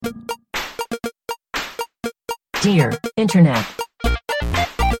Dear Internet.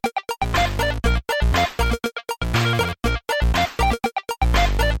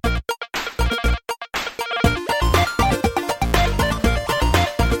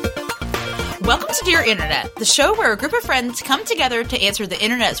 Welcome to Dear Internet, the show where a group of friends come together to answer the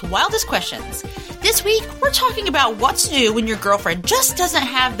internet's wildest questions. This week, we're talking about what to do when your girlfriend just doesn't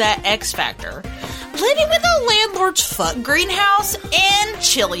have that X factor. Living with a landlord's fuck greenhouse and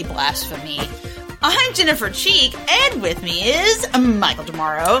chili blasphemy. I'm Jennifer Cheek, and with me is Michael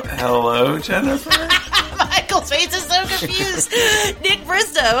Demaro. Hello, Jennifer. Michael's face is so confused. Nick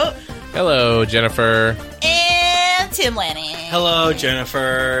Bristow. Hello, Jennifer. And Tim Lanning. Hello,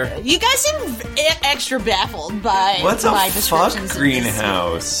 Jennifer. You guys seem extra baffled by What's my a fuck descriptions of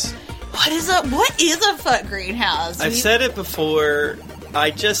greenhouse? What is a fuck greenhouse? I've said it before.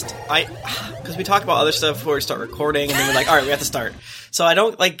 Because we talk about other stuff before we start recording, and then we're like, all right, we have to start. So I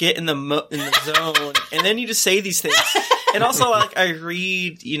don't in the zone, and then you just say these things. And also, I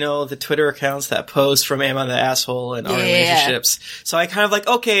read, the Twitter accounts that post from Am I the Asshole and our relationships. So I kind of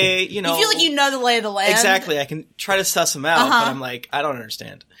okay, You feel like you know the lay of the land. Exactly. I can try to suss them out, but I'm like, I don't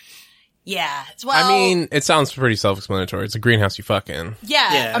understand. Yeah. I mean, it sounds pretty self-explanatory. It's a greenhouse you fuck in.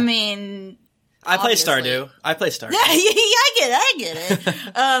 Yeah. I mean... I play obviously. Stardew. Yeah, I get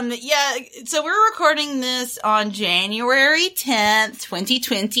it. So we're recording this on January 10th,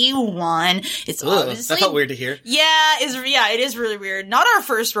 2021. It's obviously... That felt weird to hear. It is really weird. Not our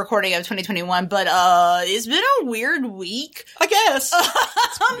first recording of 2021, but it's been a weird week. I guess.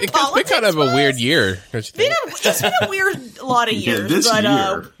 It's been kind of a weird year. It's been a weird lot of years. This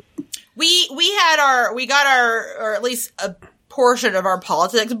year. We got our, or at least a portion of our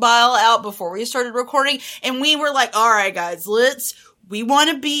politics bile out before we started recording, and we were like, all right, guys, we want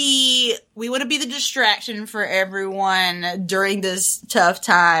to be the distraction for everyone during this tough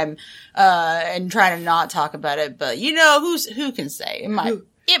time, and try to not talk about it, but who can say?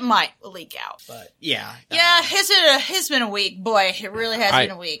 It might leak out. But yeah. It's been a week. Boy, it really has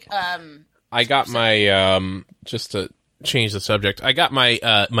been a week. I got my, just to change the subject, I got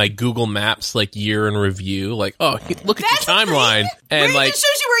my my Google Maps year in review. Look at the timeline, and it shows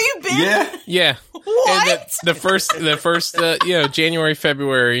you where you've been. Yeah. What? And the first January,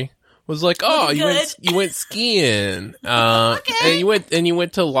 February was you went skiing, Okay. and you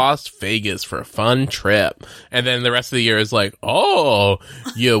went to Las Vegas for a fun trip, and then the rest of the year is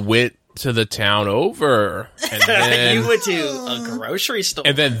you went to the town over, and then you went to a grocery store.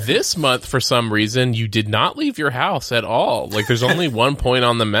 And then this month, for some reason, you did not leave your house at all. There's only one point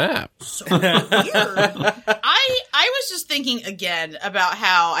on the map. So weird. I was just thinking again about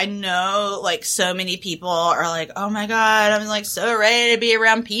how I know so many people are like, oh my God, I'm so ready to be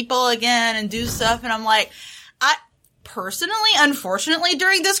around people again and do stuff. And I'm like, personally, unfortunately,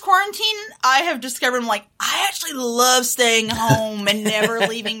 during this quarantine, I have discovered I actually love staying home and never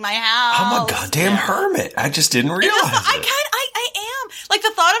leaving my house. I'm a goddamn hermit. I just didn't realize I am.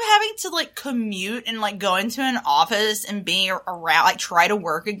 The thought of having to commute and go into an office and being around, try to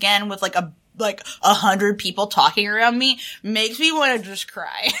work again with 100 people talking around me makes me want to just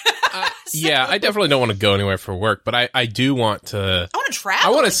cry. Yeah, I definitely don't want to go anywhere for work, but I do want to. I want to travel.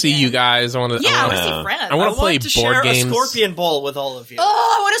 I want to see you guys. I want to see friends. I want to play board share games. A Scorpion Bowl with all of you. Oh,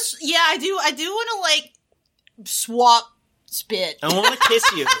 I want to. Yeah, I do. I do want to swap spit. I want to kiss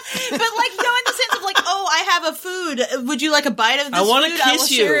you. But in the sense of I have a food. Would you like a bite of this I want to food? kiss I will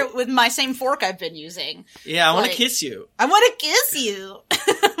you. share it with my same fork I've been using. Yeah, I want to kiss you. I want to kiss you.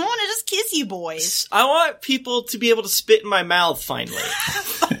 I want to just kiss you, boys. I want people to be able to spit in my mouth finally.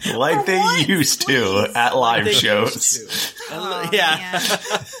 like they once, used to at live shows. Yeah.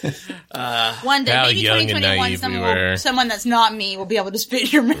 One day, How maybe young and 2021, naive we were. someone that's not me will be able to spit in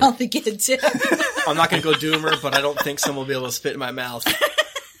your mouth again, too. I'm not going to go doomer, but I don't think someone will be able to spit in my mouth.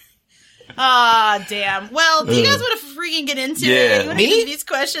 Ah, damn. Well, do you guys want to freaking get into it? You want to get into these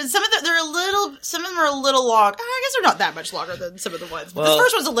questions? Some of them are a little long. I guess they're not that much longer than some of the ones. But this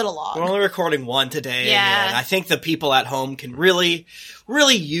first one's a little long. We're only recording one today. Yeah. And I think the people at home can really,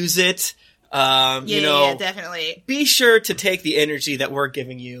 really use it. Yeah, definitely. Be sure to take the energy that we're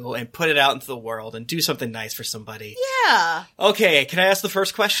giving you and put it out into the world and do something nice for somebody. Yeah. Okay, can I ask the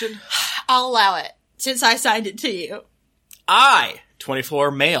first question? I'll allow it, since I signed it to you. I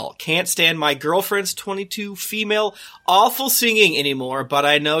 24 male. Can't stand my girlfriend's 22 female awful singing anymore, but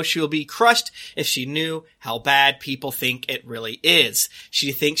I know she'll be crushed if she knew how bad people think it really is.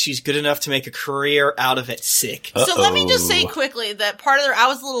 She thinks she's good enough to make a career out of it. Sick. So let me just say quickly that I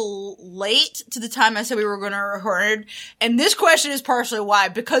was a little late to the time I said we were going to record, and this question is partially why,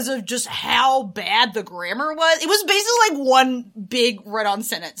 because of just how bad the grammar was. It was basically like one big run-on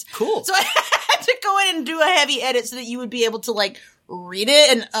sentence. Cool. So I had to go in and do a heavy edit so that you would be able to like read it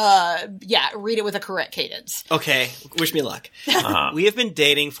and read it with a correct cadence. Okay, wish me luck. We have been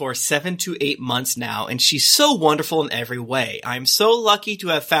dating for 7 to 8 months now, and she's so wonderful in every way. I'm so lucky to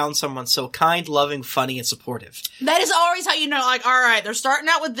have found someone so kind, loving, funny, and supportive. That is always how you know, like, all right, they're starting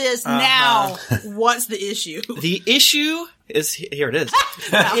out with this. Now, what's the issue? The issue is, here it is.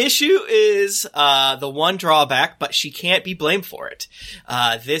 The issue is the one drawback, but she can't be blamed for it.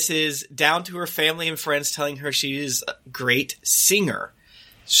 This is down to her family and friends telling her she's a great singer.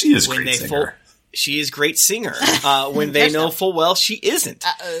 She is great singer. She is great singer. When they know full well she isn't.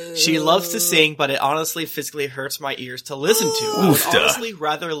 She loves to sing, but it honestly physically hurts my ears to listen to. I would honestly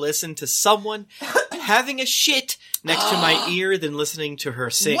rather listen to someone having a shit next to my ear than listening to her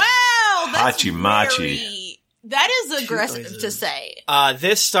sing. Wow, that's Hachi-machi. that is aggressive to say.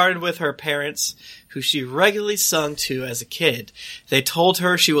 This started with her parents, who she regularly sung to as a kid. They told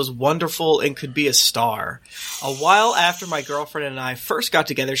her she was wonderful and could be a star. A while after my girlfriend and I first got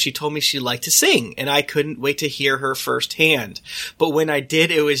together, she told me she liked to sing, and I couldn't wait to hear her firsthand. But when I did,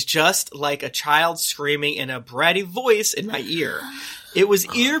 it was just like a child screaming in a bratty voice in my ear. It was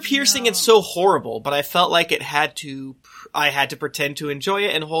ear-piercing and so horrible, but I felt like I had to pretend to enjoy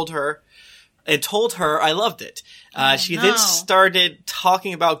it and told her I loved it. She then started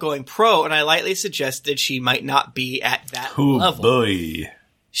talking about going pro, and I lightly suggested she might not be at that level. Boy.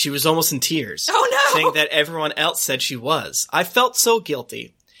 She was almost in tears. Oh, no! Saying that everyone else said she was. I felt so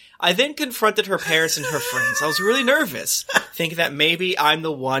guilty. I then confronted her parents and her friends. I was really nervous, thinking that maybe I'm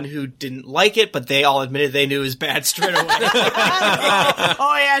the one who didn't like it, but they all admitted they knew it was bad straight away.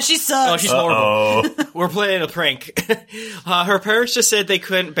 Oh yeah, she sucks. Oh, she's horrible. We're playing a prank. Her parents just said they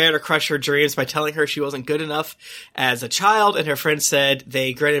couldn't bear to crush her dreams by telling her she wasn't good enough as a child, and her friends said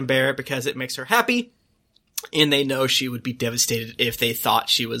they grin and bear it because it makes her happy, and they know she would be devastated if they thought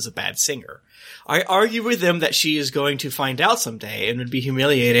she was a bad singer. I argue with them that she is going to find out someday and would be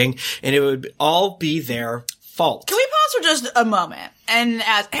humiliating, and it would all be their fault. Can we pause for just a moment and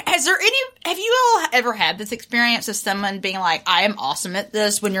ask, have you all ever had this experience of someone being like, I am awesome at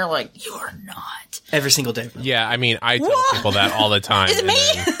this, when you're like, you are not? Every single day. Yeah, I mean, I tell people that all the time. Is it me?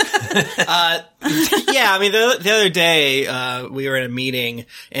 Yeah, I mean, the other day, we were in a meeting,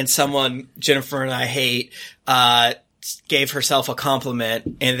 and someone Jennifer and I hate, gave herself a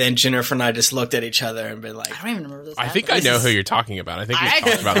compliment, and then Jennifer and I just looked at each other and been like, I don't even remember this. I think I know who you're talking about. I think we've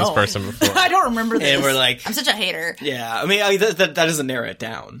talked about this person before. I don't remember this. And we're like, I'm such a hater. yeah, I mean, that doesn't narrow it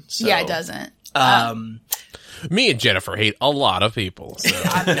down. So. Yeah, it doesn't. Me and Jennifer hate a lot of people. So.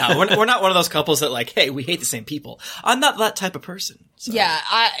 No, we're not one of those couples that like, hey, we hate the same people. I'm not that type of person. So. Yeah,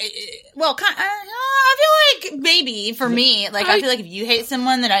 I feel like maybe for me, like I feel like if you hate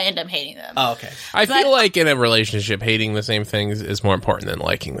someone, then I end up hating them. Oh, okay. I feel like in a relationship, hating the same things is more important than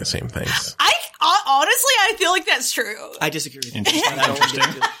liking the same things. Honestly, I feel like that's true. I disagree with you.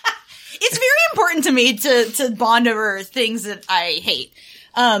 Interesting. It's very important to me to bond over things that I hate.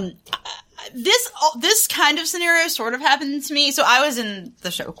 This kind of scenario sort of happened to me. So I was in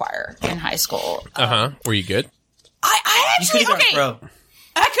the show choir in high school. Were you good? I actually, okay. Pro.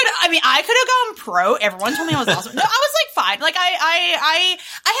 I could have gone pro. Everyone told me I was awesome. No, I was like fine. Like I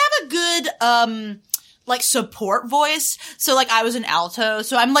have a good, like support voice. So like I was an alto,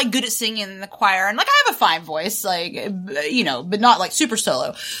 so I'm like good at singing in the choir, and like I have a fine voice, like, you know, but not like super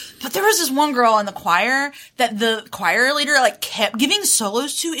solo. But there was this one girl in the choir that the choir leader like kept giving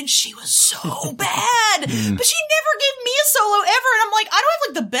solos to, and she was so bad. But she never gave me a solo ever, and I'm like, I don't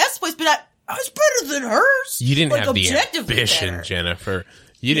have like the best voice, but I was better than hers. You didn't like, have the objectively ambition, better. Jennifer.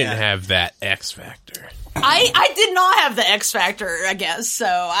 You didn't have that X factor. I did not have the X factor, I guess. So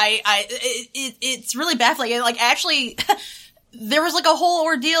it's really baffling. And like actually, there was like a whole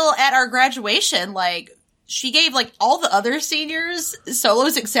ordeal at our graduation. Like she gave like all the other seniors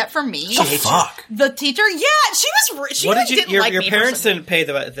solos except for me. The fuck? The teacher, yeah, she What like, did didn't your like me parents personally. didn't pay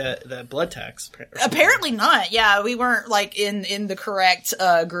the blood tax? Apparently not. Yeah, we weren't like in the correct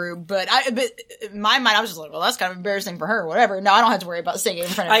group. But in my mind, I was just like, well, that's kind of embarrassing for her. Whatever. No, I don't have to worry about singing in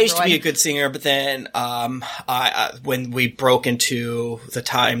front of I used to everyone. be a good singer, but then when we broke into the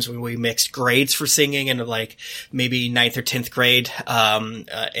times when we mixed grades for singing into like maybe 9th or 10th grade,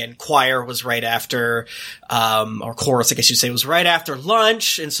 and choir was right after, or chorus, I guess you'd say, was right after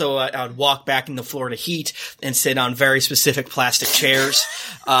lunch. And so I would walk back in the Florida heat and sit on very specific plastic chairs,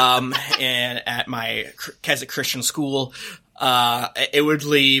 and at my Keswick Christian school. It would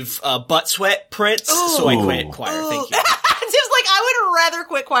leave butt sweat prints, so I quit choir. Thank you. It seems like I would rather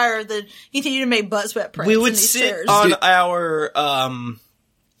quit choir than continue to make butt sweat prints. We would in these sit chairs. on our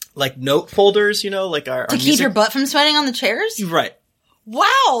like note folders, like our to keep music. your butt from sweating on the chairs. Right.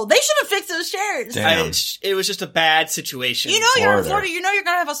 Wow, they should have fixed those chairs. Damn. It was just a bad situation. You know you're in Florida. Florida. You know you're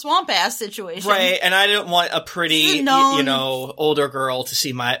gonna have a swamp ass situation, Right, and I didn't want a pretty, Known. older girl to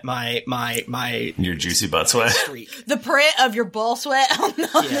see my Your juicy butt sweat. streak. The print of your ball sweat on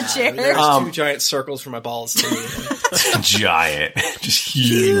the chair. There's 2 giant circles for my balls too. Giant. Just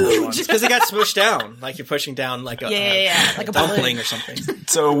huge. Because they got smushed down, like you're pushing down like a like a dumpling balloon. or something.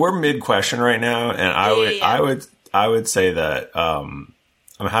 So we're mid question right now, and I would say that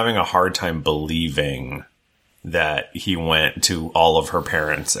I'm having a hard time believing that he went to all of her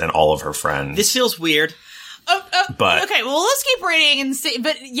parents and all of her friends. This feels weird. But- okay, well, let's keep reading and see.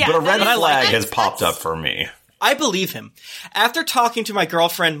 But yeah, but a red that is- flag that's- has popped up for me. I believe him. After talking to my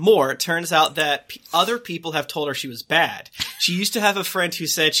girlfriend more, it turns out that other people have told her she was bad. She used to have a friend who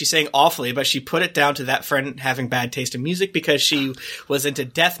said she sang awfully, but she put it down to that friend having bad taste in music because she was into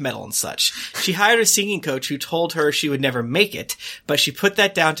death metal and such. She hired a singing coach who told her she would never make it, but she put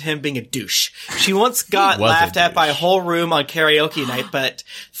that down to him being a douche. She once got was a laughed at by a douche. whole room on karaoke night, but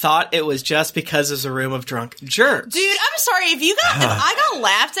thought it was just because it was a room of drunk jerks. Dude, I'm sorry if I got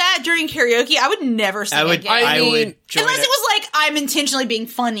laughed at during karaoke, I would never sing again. I mean, would join Unless it was like I'm intentionally being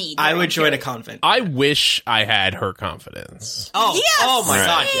funny. I during would join a karaoke. convent. I wish I had her confidence. Oh, Yes, oh my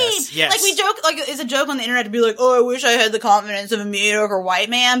god, same. yes. Like we joke, like it's a joke on the internet to be like, "Oh, I wish I had the confidence of a mediocre white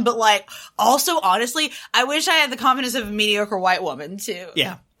man," but like, also honestly, I wish I had the confidence of a mediocre white woman too.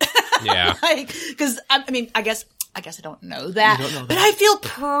 Yeah. Yeah. Like, because I mean, I guess I don't know that, but I feel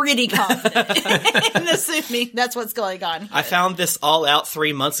pretty confident in assuming that's what's going on. I found this all out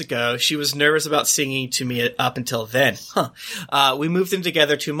 3 months ago. She was nervous about singing to me up until then. We moved in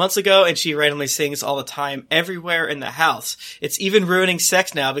together 2 months ago, and she randomly sings all the time everywhere in the house. It's even ruining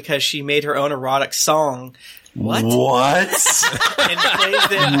sex now because she made her own erotic song. What? And plays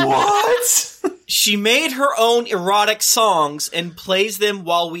them. What? She made her own erotic songs and plays them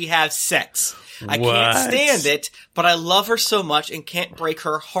while we have sex. I What? can't stand it, but I love her so much and can't break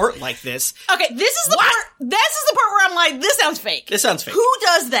her heart like this. Okay, this is the part. This is the part where I'm like, this sounds fake. This sounds fake. Who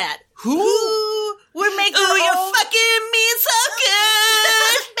does that? Who would make? Oh, you're fucking me so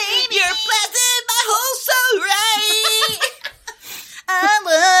good, baby. You're blasting my whole soul right.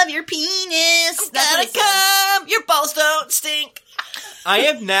 I love your penis. Gotta come. Your balls don't stink. I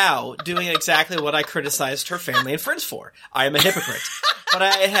am now doing exactly what I criticized her family and friends for. I am a hypocrite. But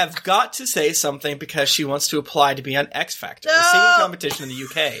I have got to say something because she wants to apply to be on X Factor, a singing competition in the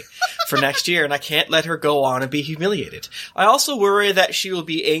UK, for next year, and I can't let her go on and be humiliated. I also worry that she will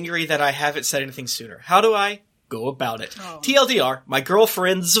be angry that I haven't said anything sooner. How do I go about it? TLDR, my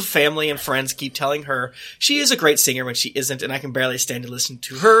girlfriends, family, and friends keep telling her she is a great singer when she isn't, and I can barely stand to listen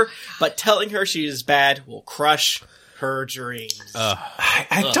to her, but telling her she is bad will crush her dreams.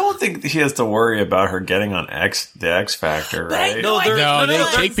 I don't think he has to worry about her getting on the X Factor, right? No, they're- No, they they're-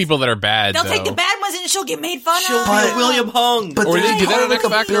 take people that are bad. They'll though. take the bad ones and she'll get made fun She'll of. be a William Hung. But Or there's they do that on like X a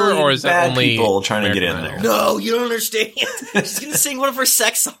Factor, billion or is that bad only people trying to get in American there? Idol? No, you don't understand. She's gonna sing one of her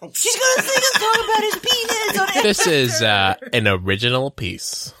sex songs. She's gonna sing a song about his penis on X This is Factor. an original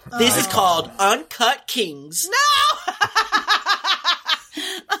piece. This is called Uncut Kings. No!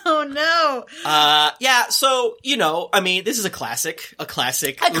 Oh no! Yeah, so, I mean, this is a classic. A oopsie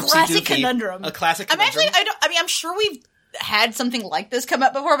classic doopsie. conundrum. A classic I'm conundrum. actually, I'm sure we've had something like this come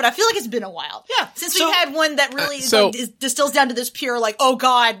up before, but I feel like it's been a while. Yeah. Since So- we've had one that really so- distills down to this pure, like, oh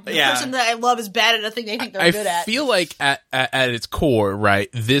god, the Yeah. person that I love is bad at a thing they think they're I good at. feel like at its core, right,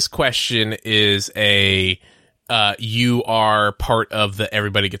 this question is you are part of the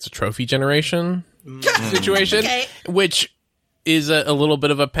everybody gets a trophy generation situation, Okay. which is a little bit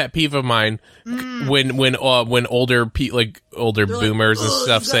of a pet peeve of mine when older boomers and "Ugh,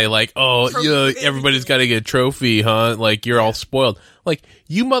 stuff you say got like, oh trophy yeah, for everybody's got to get a trophy, huh? Like you're all spoiled. Like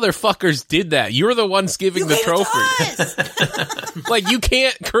you motherfuckers did that. You're the ones giving the gave it to trophy. us! Like you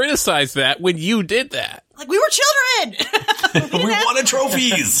can't criticize that when you did that. Like we were children. We wanted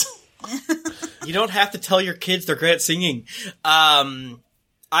trophies. You don't have to tell your kids they're great at singing.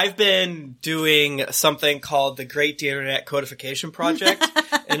 I've been doing something called the Great Internet Codification Project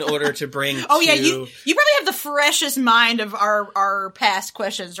in order to bring Oh yeah, you probably have the freshest mind of our past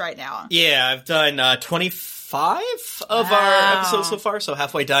questions right now. Yeah, I've done 25 5 of our episodes so far, so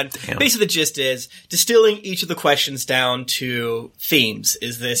halfway done. Basically, the gist is distilling each of the questions down to themes.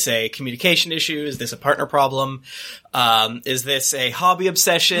 Is this a communication issue? Is this a partner problem? Is this a hobby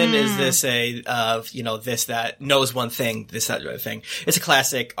obsession? Is this a, this, that, knows one thing, this, that, other thing? It's a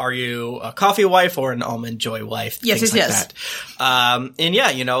classic, are you a coffee wife or an almond joy wife? Yes, that. And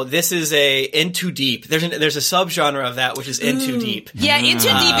yeah, this is a in too deep. There's a subgenre of that, which is in too deep. Yeah, in too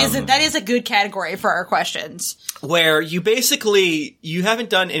deep that is a good category for our questions. Where you haven't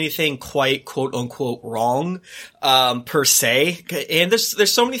done anything quite quote unquote wrong, per se. And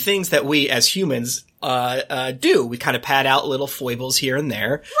there's so many things that we as humans do. We kind of pad out little foibles here and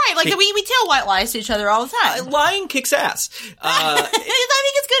there. Right, like we tell white lies to each other all the time. Lying kicks ass. I think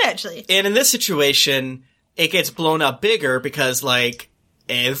it's good, actually. And in this situation, it gets blown up bigger because, like,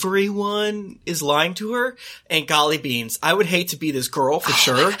 everyone is lying to her. And golly beans, I would hate to be this girl for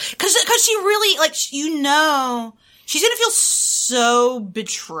sure. Because she really, like, she's gonna feel so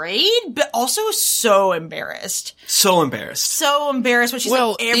betrayed, but also so embarrassed. So embarrassed when she's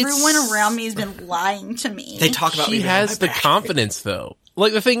like, everyone around me has been lying to me. They talk about me. She has the confidence, though.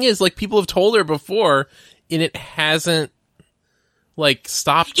 Like, the thing is, like, people have told her before, and it hasn't, like,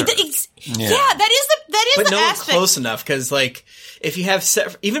 stopped her. Yeah, that is but the no aspect. one's close enough, because, like, if you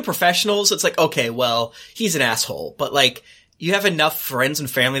have even professionals, it's like, okay, well, he's an asshole, but, like, you have enough friends and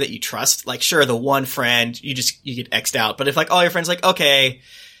family that you trust. Like, sure, the one friend, you get X'd out. But if, like, all your friends, like, okay,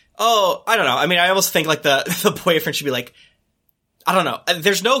 I don't know. I mean, I almost think, like, the boyfriend should be like, I don't know.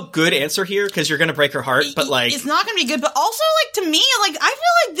 There's no good answer here, because you're gonna break her heart, but, like, it's not gonna be good. But also, like, to me, like, I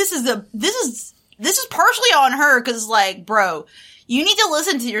feel like this is partially on her, because, like, bro, you need to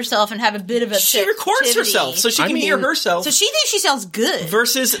listen to yourself and have a bit of a She records herself, so she can hear herself. So she thinks she sounds good.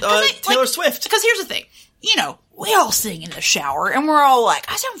 Versus Taylor Swift. Because here's the thing. We all sing in the shower, and we're all like,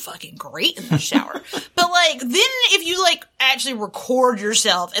 I sound fucking great in the shower. But, like, then if you, like, actually record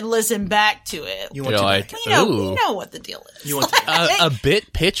yourself and listen back to it, you know what the deal is. You want a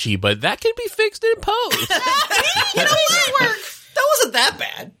bit pitchy, but that can be fixed in post. That wasn't that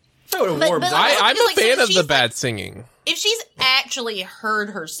bad. That would have warmed up. I'm a fan of the bad singing. If she's actually heard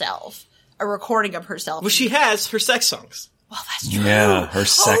herself, a recording of herself. Well, she has her sex songs. Well, that's true. Yeah, her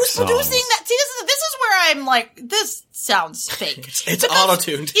sex songs. Producing that? See, this is where I'm like, this sounds fake. It's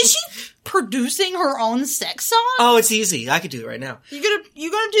auto-tuned. Is she producing her own sex song? Oh, it's easy. I could do it right now. You gonna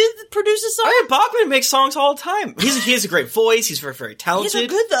produce a song? I mean, Bachman makes songs all the time. He has a great voice. He's very, very talented. These are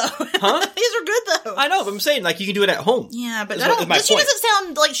good though. Huh? These are good though. I know, but I'm saying, like, you can do it at home. Yeah, but she doesn't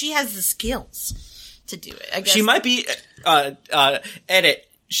sound like she has the skills to do it. I guess she might be. Edit.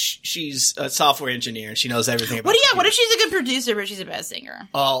 She's a software engineer and she knows everything about it. What if she's a good producer but she's a bad singer?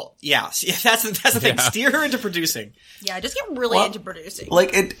 Oh, yeah. See, that's the thing. Steer her into producing. Yeah, just get really into producing.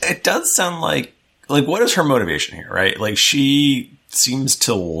 Like, it does sound like, what is her motivation here, right? Like, she seems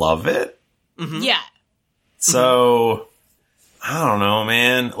to love it. Mm-hmm. Yeah. So, I don't know,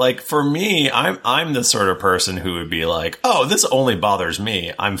 man. Like, for me, I'm the sort of person who would be like, oh, this only bothers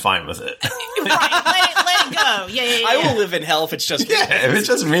me. I'm fine with it. Right. Let it go. Yeah. I will live in hell if it's just me. Yeah, if it's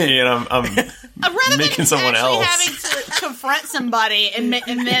just me and I'm rather making someone else. Having to confront somebody and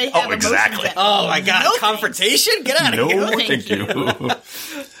they have exactly. Oh my god, confrontation? Get out of here. No, thank you.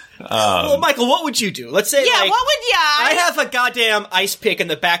 Well, Michael, what would you do? Let's say, I have a goddamn ice pick in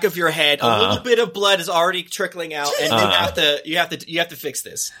the back of your head. A little bit of blood is already trickling out, and you have to fix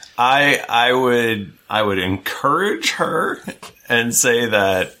this. I would encourage her and say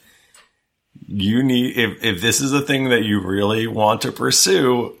that you need, if this is a thing that you really want to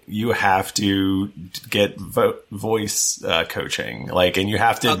pursue, you have to get voice coaching, and you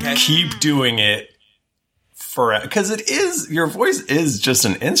have to keep doing it. Because your voice is just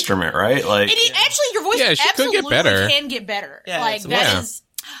an instrument, right? Actually, your voice absolutely can get better. Yeah, that is,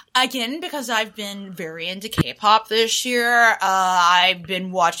 again, because I've been very into K-pop this year. I've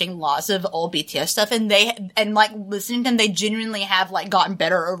been watching lots of old BTS stuff, and listening to them, they genuinely have gotten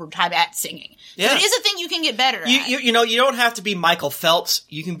better over time at singing. Yeah. So it is a thing you can get better at. You don't have to be Michael Phelps.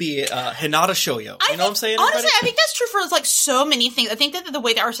 You can be Hinata Shoyo. You know what I'm saying? Honestly, I think that's true for so many things. I think that the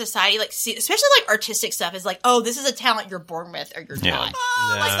way that our society especially artistic stuff is this is a talent you're born with or you're not.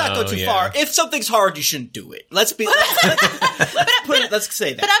 Let's not go too far. If something's hard, you shouldn't do it. Let's say that. But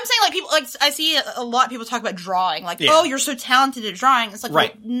I'm saying people I see a lot of people talk about drawing. Oh, you're so talented at drawing. It's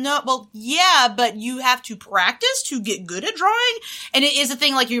right. But you have to practice to get good at drawing, and it is a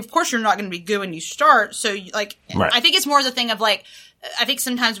thing. Of course, you're not going to be good when you start. So, right. I think it's more the thing of I think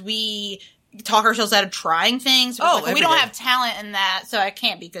sometimes we talk ourselves out of trying things. We don't have talent in that, so I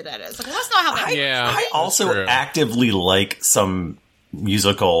can't be good at it. It's that's not how that works. I also actively like some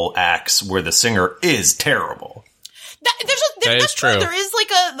musical acts where the singer is terrible. That's true. true. There is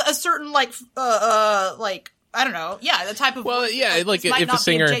like a certain like I don't know, the type of Well, voice yeah, that like, might if a not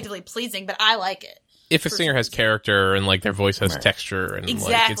singer- be objectively pleasing, but I like it. If a singer has character and like their voice has texture and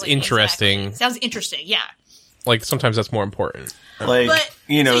Exactly, like it's interesting, exactly. Sounds interesting, yeah. like sometimes that's more important. Like, But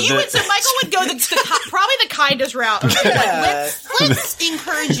so Michael would go probably the kindest route. Like, let's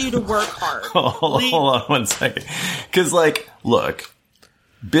encourage you to work hard. Hold on 1 second. Because, like, look,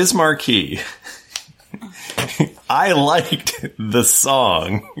 Biz Marquee, I liked the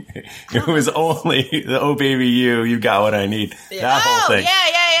song. It was only the "Oh Baby You Got What I Need." That whole thing.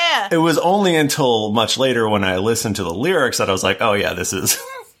 Yeah. It was only until much later when I listened to the lyrics that I was like, "Oh yeah, this is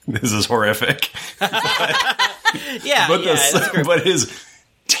horrific." But his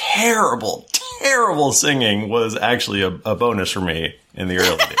terrible singing was actually a bonus for me in the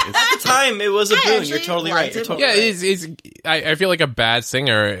early days. At the time, it was a boon. You're totally right. I feel like a bad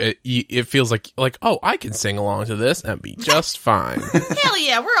singer. It feels like oh, I can sing along to this and be just fine. Hell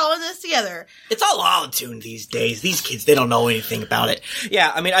yeah, we're all in this together. It's all auto-tune these days. These kids, they don't know anything about it. Yeah,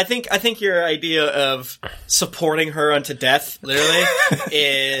 I mean, I think your idea of supporting her unto death, literally,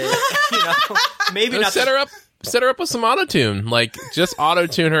 is, maybe not Set her up with some auto-tune. Like, just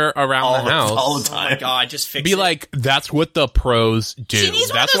auto-tune her around the house. All the time. Oh my god, just fix it. Be like, that's what the pros do. She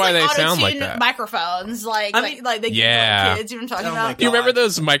needs That's one why of those, they like, sound like auto-tune that. microphones, like they give kids. You know what I'm talking about? Do you remember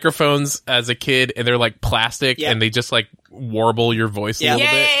those microphones as a kid, and they're like plastic, and they just like warble your voice a little bit?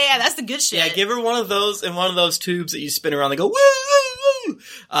 Yeah, that's the good shit. Yeah, give her one of those in one of those tubes that you spin around. They go woo woo woo.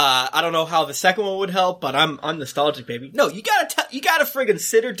 I don't know how the second one would help, but I'm nostalgic, baby. No, you gotta friggin'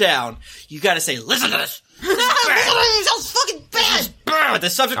 sit her down. You gotta say, listen to this. It sounds fucking bad. But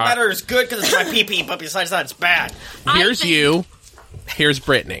the subject matter is good because it's my pee-pee, but besides that, it's bad. Here's you. Here's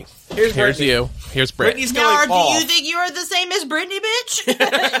Brittany. Here's you. Here's Britt. Brittany's Now, going off. do you think you are the same as Brittany, bitch?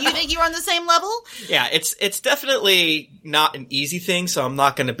 You think you're on the same level? Yeah, it's definitely not an easy thing, so I'm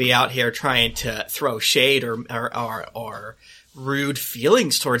not going to be out here trying to throw shade or rude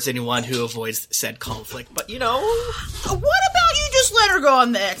feelings towards anyone who avoids said conflict. But, what about you just let her go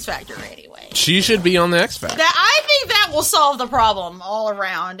on the X Factor anyway? She should be on the X Factor. I think that will solve the problem all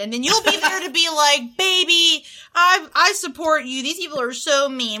around, and then you'll be there to be like, baby, I support you. These people are so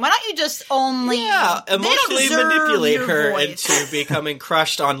mean. Why don't you just emotionally manipulate her voice. into becoming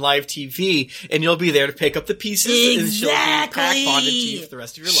crushed on live TV, and you'll be there to pick up the pieces, and she'll be pack bonded to you for the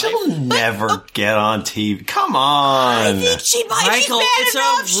rest of your life. She'll never get on TV. Come on. I think she might. Michael,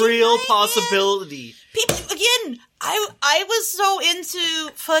 it's a real possibility. People, again, I was so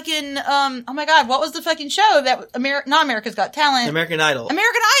into fucking, oh my god, what was the fucking show that not America's Got Talent? American Idol.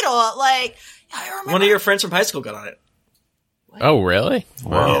 Like, I remember. One of your friends from high school got on it. What? Oh, really?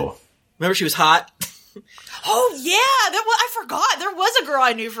 Whoa. Remember she was hot? Oh yeah, I forgot. There was a girl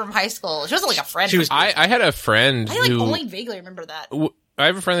I knew from high school. She wasn't like a friend. She was. I had a friend I who only vaguely remember that. I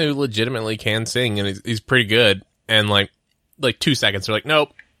have a friend who legitimately can sing, and he's pretty good. And like 2 seconds, they're like,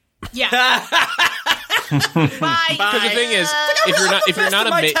 nope. Yeah. Bye. Because the thing is, if you're not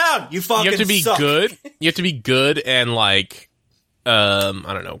amazing, you have to be suck. good. You have to be good and like, I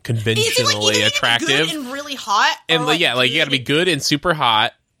don't know, conventionally attractive, good and really hot, and you got to be good and super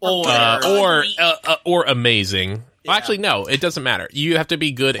hot, or amazing. Yeah. Well, actually, no, it doesn't matter. You have to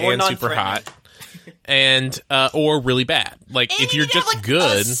be good Or and super hot, and or really bad. Like and if you're just have,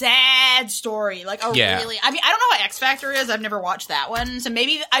 good, a sad story. Like really. I mean, I don't know what X Factor is. I've never watched that one, so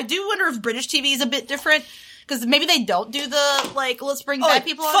maybe I do wonder if British TV is a bit different. Because maybe they don't do the, like, let's bring bad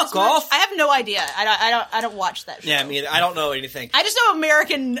people on. Fuck off. I have no idea. I don't watch that show. Yeah, I mean, I don't know anything. I just know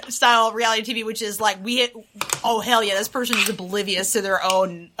American style reality TV, which is like, oh hell yeah, this person is oblivious to their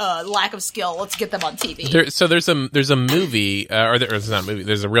own lack of skill. Let's get them on TV. There's a movie, there's not a movie,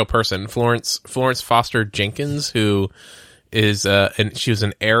 there's a real person, Florence Foster Jenkins, who is, and she was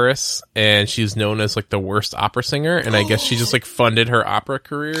an heiress, and she's known as, like, the worst opera singer, and I guess she just, like, funded her opera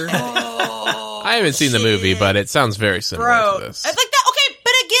career. I haven't seen the movie, but it sounds very similar to this. It's like that. Okay,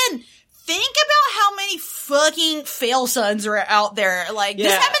 but again, think about how many fucking fail sons are out there. Like,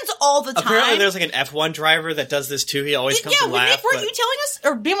 this happens all the time. Apparently there's like an F1 driver that does this too. He always comes to laugh. Were you telling us?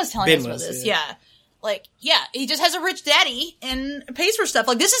 Or Ben was telling us about this. Yeah. Like, he just has a rich daddy and pays for stuff.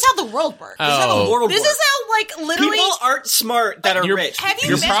 Like, this is how the world works. This is how the world works. This is how, like, literally... People aren't smart that are rich.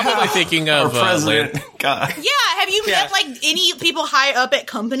 You're probably thinking of... president guy. Yeah, have you met, like, any people high up at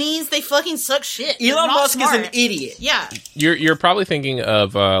companies? They fucking suck shit. Elon Musk is an idiot. Yeah. You're probably thinking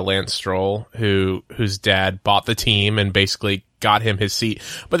of Lance Stroll, whose dad bought the team and basically got him his seat.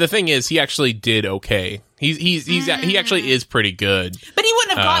 But the thing is, he actually did okay. He actually is pretty good. But he wouldn't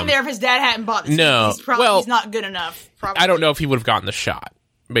wouldn't have gotten there if his dad hadn't bought the No. He's probably he's not good enough. Probably. I don't know if he would have gotten the shot,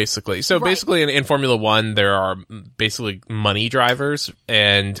 basically. So basically in Formula One, there are basically money drivers,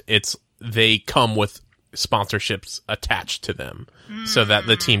 and they come with sponsorships attached to them so that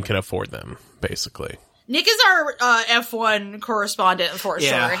the team can afford them, basically. Nick is our F1 correspondent for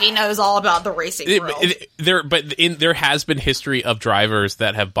sure. He knows all about the racing world. There has been history of drivers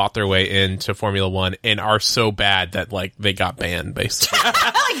that have bought their way into Formula One and are so bad that like they got banned. Basically,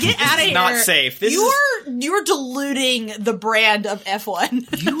 get out of here! Not safe. You're diluting the brand of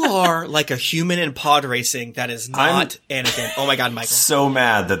F1. You are like a human in pod racing that is not Anakin. Oh my god, Michael! So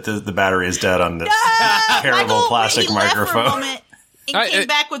mad that the battery is dead on this terrible Michael, plastic he left microphone. For a moment and came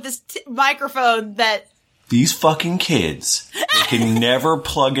back with this microphone that. These fucking kids, they can never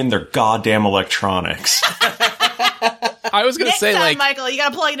plug in their goddamn electronics. I was gonna say, time, like, Michael, you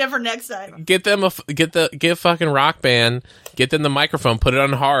gotta plug it in for next time. Get fucking Rock Band, get them the microphone, put it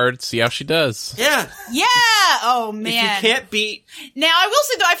on hard, see how she does. Yeah. Oh man. If you can't beat. Now I will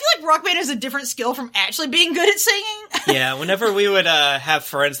say though, I feel like Rock Band is a different skill from actually being good at singing. Yeah. Whenever we would have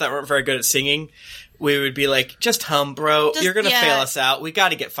friends that weren't very good at singing, we would be like, just hum, bro. You're going to fail us out. We got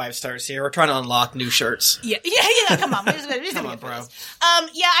to get 5 stars here. We're trying to unlock new shirts. Yeah. Come on. Come on, bro. Yeah,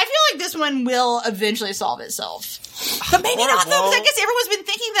 I feel like this one will eventually solve itself. But maybe not, though, because I guess everyone's been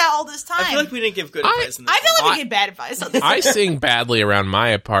thinking that all this time. I feel like we didn't give good advice in this I feel like we gave bad advice on this. I sing badly around my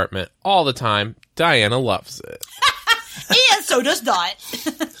apartment all the time. Diana loves it. And so does Dot.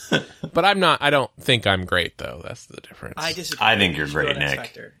 But I don't think I'm great, though. That's the difference. I disagree. I think you're great,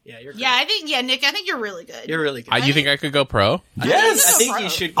 Nick. Yeah, you're great. Nick, I think you're really good. You're really good. You think I could go pro? Yes! I think you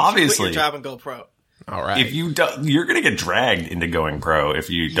should Obviously. quit your job and go pro. All right. If you don't, you're going to get dragged into going pro if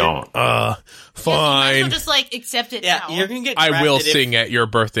you don't. Fine. Just like accept it Yeah, now. you're going to get I will sing at your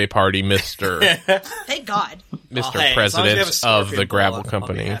birthday party, Mr. Thank God. Mr. President of the Gravel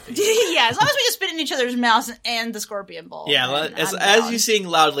Company. Yeah, as long as we just spit in each other's mouths and the scorpion ball. Yeah, as you sing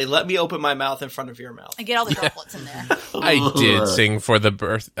loudly, let me open my mouth in front of your mouth. And get all the droplets in there. I did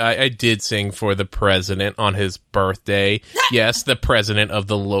sing for the president on his birthday. Yes, the president of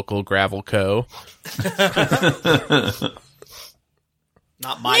the local Gravel Co.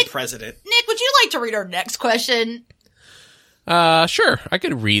 Not my president. Nick, would you like to read our next question? Sure. I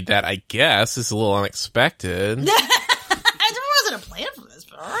could read that, I guess. It's a little unexpected. There wasn't a plan for this,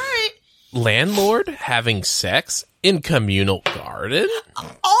 but alright. Landlord having sex in communal garden? All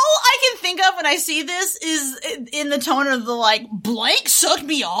I can think of when I see this is in the tone of the, like, blank sucked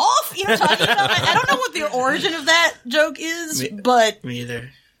me off. You know what I'm talking about? I don't know what the origin of that joke is, but... Me either.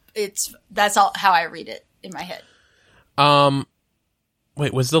 That's how I read it in my head.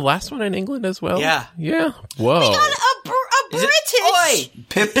 Wait, was the last one in England as well? Yeah. Yeah. Whoa. We got a British...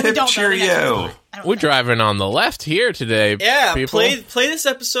 Pip pip cheerio. We're driving on the left here today, Yeah, people. play this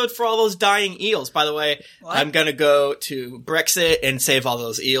episode for all those dying eels. By the way, I'm gonna go to Brexit and save all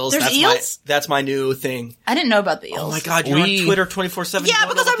those eels. There's eels? That's my new thing. I didn't know about the eels. Oh my god, you're on Twitter 24/7. Yeah,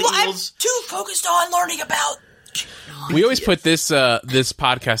 because I'm eels. too focused on learning about... We always put this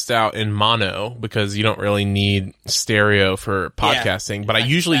podcast out in mono because you don't really need stereo for podcasting. But I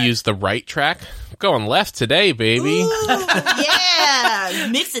usually use the right track. I'm going left today, baby. Ooh, yeah,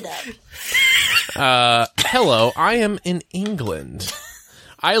 mix it up. Hello, I am in England.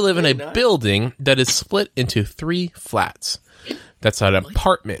 I live in a building that is split into 3 flats. That's an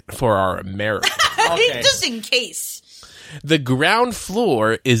apartment for our Americans. Okay. Just in case. The ground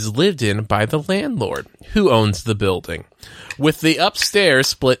floor is lived in by the landlord, who owns the building, with the upstairs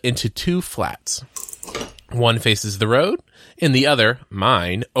split into 2 flats. One faces the road, and the other,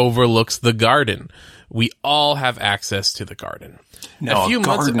 mine, overlooks the garden. We all have access to the garden. No, a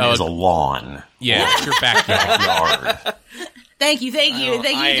garden is a lawn. Yeah, it's your backyard. Thank you,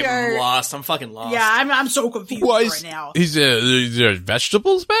 I am lost. I'm fucking lost. Yeah, I'm so confused right now. Is there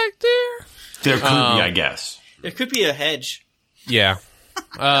vegetables back there? There could be, I guess. It could be a hedge. Yeah.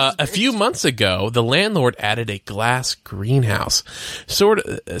 A few months ago, the landlord added a glass greenhouse sort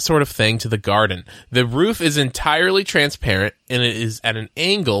of thing to the garden. The roof is entirely transparent, and it is at an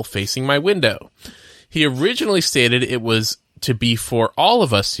angle facing my window. He originally stated it was to be for all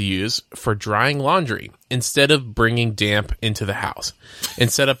of us to use for drying laundry instead of bringing damp into the house,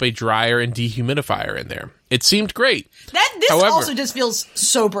 and set up a dryer and dehumidifier in there. It seemed great. However, also just feels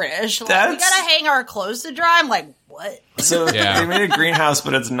so British. Like, we gotta hang our clothes to dry. I'm like, what? So they made a greenhouse,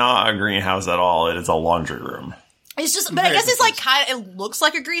 but it's not a greenhouse at all. It is a laundry room. It's just, but I guess it's like it looks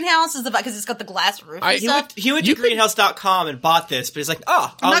like a greenhouse because it's got the glass roof and stuff. He went to greenhouse.com and bought this, but he's like,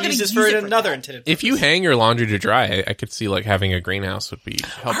 I'll use this for another intended. If you hang your laundry to dry, I could see like having a greenhouse would be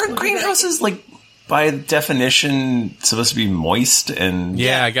helpful. Aren't greenhouses like by definition supposed to be moist and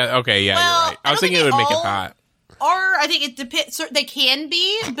Yeah, I got okay. Yeah, Well, you're right. I was thinking it would make it hot. Or I think it depends. They can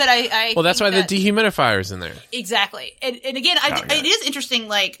be, but I Well, that's why think the dehumidifier's in there. exactly. And again, it is interesting.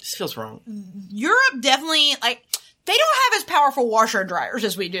 Like This feels wrong. Europe definitely like. They don't have as powerful washer and dryers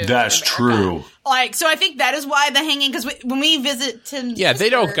as we do. That's in America. true. Like, so I think that is why the hanging, because when we visit Tim's Yeah, they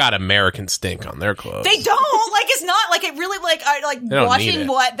sister, don't got American stink on their clothes. They don't. Like, it's not, like, it really, like, don't need watching it.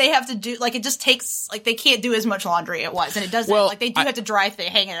 what they have to do, like, it just takes, like, they can't do as much laundry at once, and it doesn't, Well, like, they do have to dry if they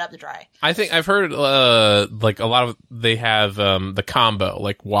hang it up to dry. I think I've heard, like, a lot of, they have, the combo,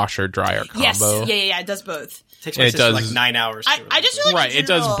 like, washer-dryer combo. Yes. Yeah, it does both. Takes And my it sister does- like 9 hours. I just feel like, Right, in it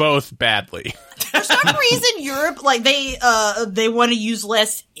does general, both badly. For some reason, Europe, like, they want to use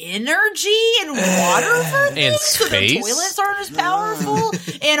less energy and water for And things, so their space. toilets aren't as powerful,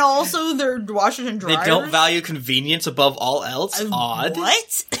 and also their washers and They dryers. don't value convenience above all else. Odd.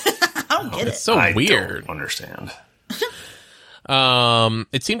 What? I don't get it. It's so I weird. don't understand.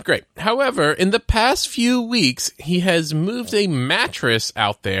 It seemed great. However, in the past few weeks, he has moved a mattress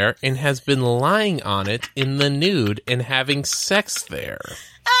out there and has been lying on it in the nude and having sex there.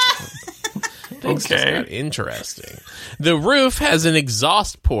 Things just Okay. got interesting. The roof has an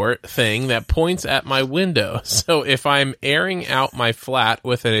exhaust port thing that points at my window, so if I'm airing out my flat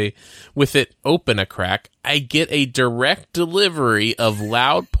with it open a crack, I get a direct delivery of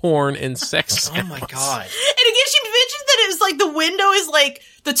loud porn and sex sounds. Oh my god. And again, she mentioned that it was like the window is like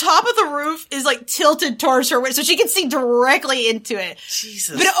the top of the roof is like tilted towards her window, so she can see directly into it.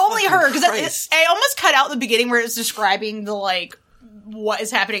 Jesus. But only her, because Christ. I almost cut out the beginning where it's describing the like what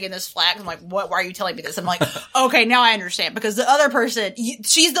is happening in this flat. I'm like, what? Why are you telling me this? I'm like, okay, now I understand, because the other person,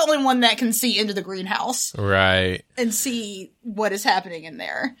 she's the only one that can see into the greenhouse Right. and see what is happening in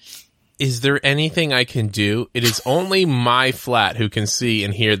there. Is there anything I can do? It is only my flat who can see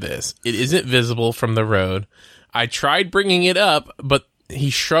and hear this. It isn't visible from the road. I tried bringing it up, but he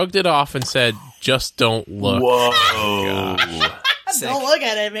shrugged it off and said, just don't look. Whoa. Don't look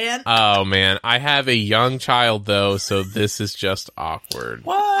at it, man. Oh, man. I have a young child, though, so this is just awkward.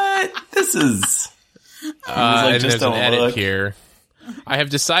 What? This is... And just there's an don't edit look. here. I have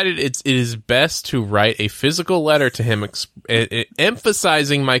decided it is best to write a physical letter to him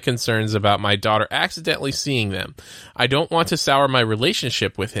emphasizing my concerns about my daughter accidentally seeing them. I don't want to sour my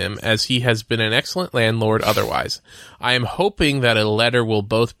relationship with him, as he has been an excellent landlord otherwise. I am hoping that a letter will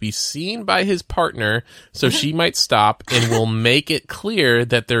both be seen by his partner, so she might stop, and will make it clear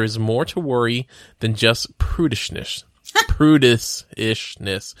that there is more to worry than just prudishness.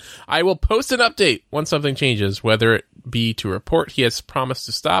 Prudishness. I will post an update once something changes, whether it be to report he has promised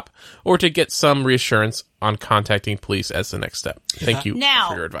to stop or to get some reassurance on contacting police as the next step. Thank you Now,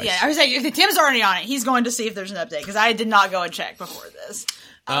 for your advice. yeah, I was saying Tim's already on it. He's going to see if there's an update, because I did not go and check before this.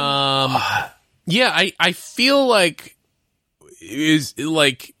 Yeah, I feel like is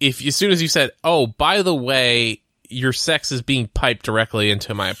like if as soon as you said, "Oh, by the way, your sex is being piped directly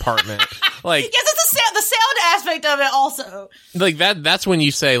into my apartment," like Yes, it's the sound aspect of it also. like that's when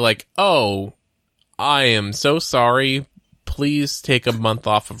you say like, "Oh, I am so sorry. Please take a month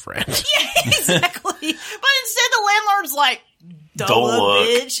off of rent." Exactly. But instead the landlord's like, Don't look,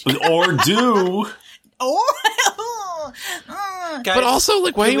 bitch. Or do. Oh, Guys, But also,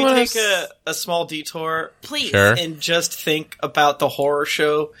 like, why can you we want take to? a small detour please. Sure. and just think about the horror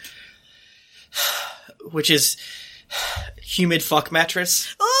show, which is humid fuck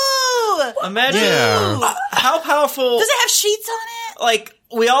mattress? Ooh. Imagine Yeah. how powerful. Does it have sheets on it? Like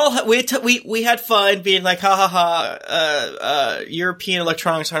we had fun being like ha ha ha. European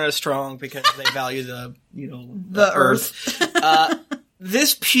electronics aren't as strong because they value the earth.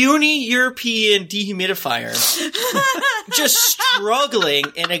 This puny European dehumidifier just struggling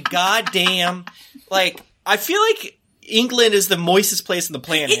in a goddamn, like, I feel like England is the moistest place on the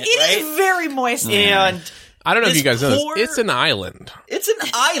planet, It right? is very moist. And I don't know if you guys know this. poor- It's an island. it's an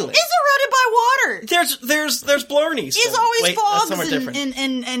island. It's surrounded by water. There's Blarney. There's always Wait, that's fogs somewhere different.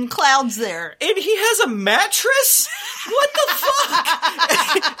 and clouds there. And he has a mattress? What the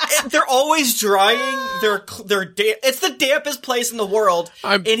fuck? And they're always drying. They're it's the dampest place in the world.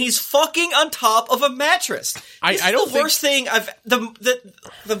 And he's fucking on top of a mattress. I This don't is the think- worst thing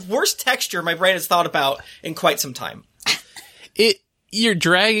the worst texture my brain has thought about in quite some time. You're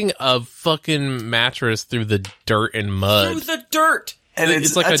dragging a fucking mattress through the dirt and mud Through the dirt. And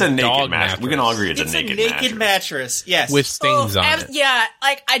It's like that's a a naked dog mattress. We can all agree it's a naked mattress. Yes. with stains on it. Yeah,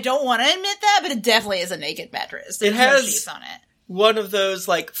 like, I don't want to admit that, but it definitely is a naked mattress. There's has- no sheets on it. one of those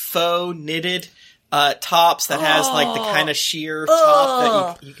like faux knitted tops that has like the kind of sheer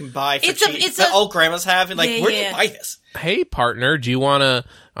top that you can buy for cheap. it's that a- all grandmas have. And like, Yeah, where do yeah. you buy this? hey, partner, do you want to...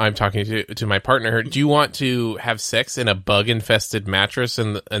 I'm talking to my partner. Do you want to have sex in a bug-infested mattress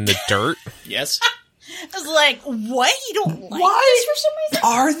in the dirt? Yes. I was like, what? You don't like Why this for some reason?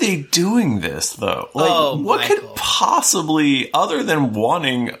 are they doing this though? Like, what Michael. could possibly, other than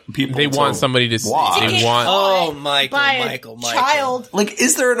wanting people, They want somebody to see. watch? They want... Oh, Michael, by Michael. a child. Like,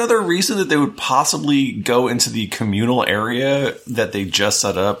 is there another reason that they would possibly go into the communal area that they just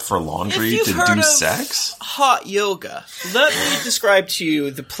set up for laundry If you've to heard do of sex? Hot yoga. Let me describe to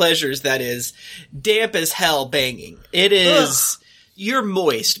you the pleasures that is damp as hell banging. It is... You're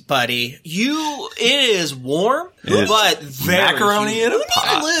moist, buddy. It is warm, but very Macaroni humid. in a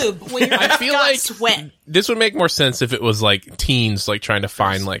pot. Lube when you're I feel like sweat. this would make more sense if it was like teens like trying to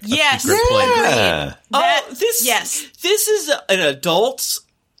find like a Yes. secret place. Yeah. This is an adult's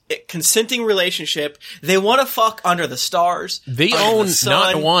consenting relationship. They want to fuck under the stars. They under own the sun,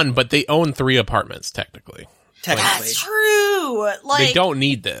 not one, but they own 3 apartments technically. technically. That's true. Like They don't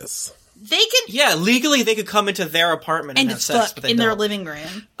need this. they can Yeah, legally they could come into their apartment and and have sex, fuck but they in their don't. living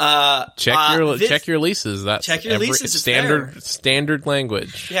room. Check your leases. That's check your leases, it's standard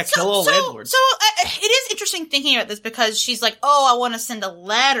language. Yeah, kill all landlords. So it is interesting thinking about this because she's like, oh, I want to send a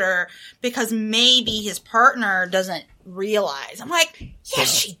letter because maybe his partner doesn't realize. I'm like,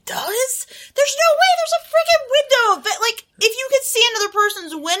 yes, she does. There's no way there's a freaking window. But like, if you could see another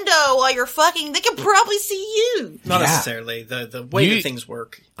person's window while you're fucking, they could probably see you. Not Yeah. necessarily. The way that things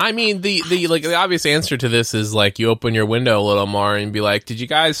work. I mean, the obvious answer to this is like you open your window a little more and be like, "Did you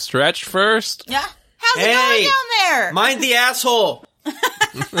guys stretch first?" Yeah. How's it Hey, going down there? Mind the asshole.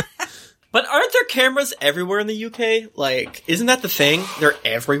 But aren't there cameras everywhere in the UK? Like, isn't that the thing? They're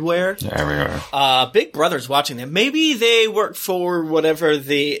everywhere. Everywhere. Big Brother's watching them. Maybe they work for whatever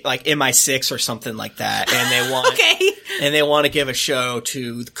like MI6 or something like that, and they want Okay. and they want to give a show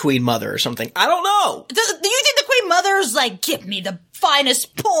to the Queen Mother or something. I don't know. Do you think the Queen Mother's like, give me the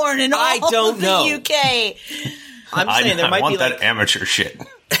finest porn in all I don't of the know. UK? I'm saying there I might want be that like amateur shit.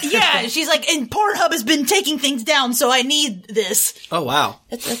 Yeah, she's like, and Pornhub has been taking things down, so I need this. oh wow.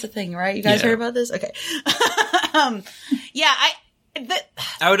 That's a thing, right? You guys Yeah. heard about this? Okay. Yeah,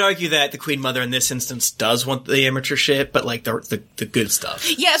 I would argue that the Queen Mother in this instance does want the amateur shit, but like the good stuff.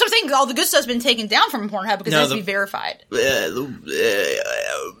 yeah, that's what I'm saying. All the good stuff's been taken down from Pornhub because it has to be verified.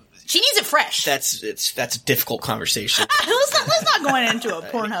 She needs it fresh. That's a difficult conversation. let's not go into a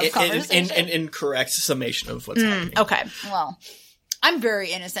Pornhub conversation. An incorrect summation of what's happening. Okay, well, I'm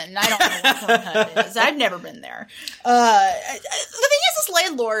very innocent, and I don't know what Pornhub is. I've never been there. The thing is, this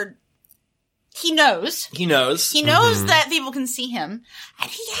landlord, he knows He knows. that people can see him, and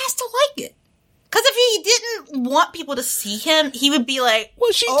he has to like it. Because if he didn't want people to see him, he would be like,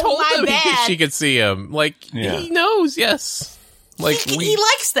 Well, she oh, told my him bad. she could see him. Like Yeah. he knows, yes. Like he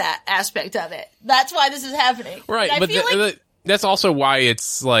likes that aspect of it. That's why this is happening. right, And I but feel like that's also why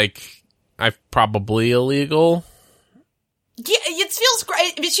it's like probably illegal. yeah, it feels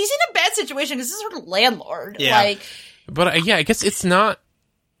great. I mean, she's in a bad situation because this is her landlord. Yeah. Like, But I guess it's not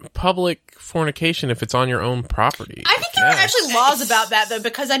public fornication if it's on your own property. I think there are guess. actually laws about that though,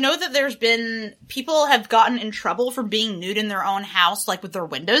 because I know that there's been people have gotten in trouble for being nude in their own house, like with their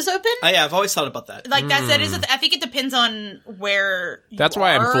windows open. Yeah, I've always thought about that. Like that is. I think it depends on where. That's you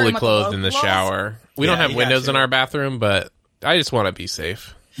why I'm are fully and what clothed in the local laws. shower. We don't Yeah, have you windows have in to. our bathroom, but I just want to be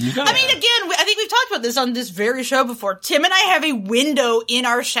safe. I mean, again, I think we've talked about this on this very show before. Tim and I have a window in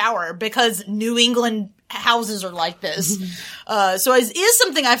our shower because New England houses are like this. So it is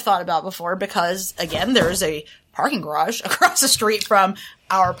something I've thought about before because, again, there's a parking garage across the street from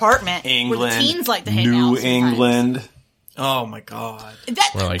our apartment where the teens like to hang out New sometimes. England. Oh my god.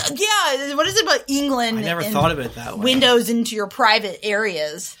 We're like- Yeah, what is it about England? I never and thought of it that way. windows into your private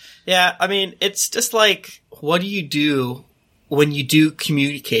areas. Yeah, I mean, it's just like, what do you do when you do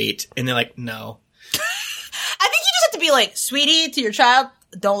communicate and they're like, no. I think you just have to be like, sweetie, to your child,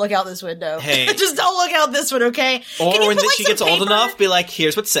 don't look out this window. Hey. Just don't look out this one, okay? Or Can you when put, like, she some gets old paper- enough, be like,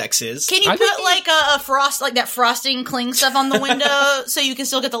 here's what sex is. Can you I put think- like a frost, like that frosting cling stuff on the window so you can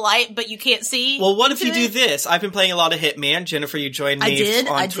still get the light, but you can't see? Well, what if you into do it? this? I've been playing a lot of Hitman. Jennifer, you joined I me did.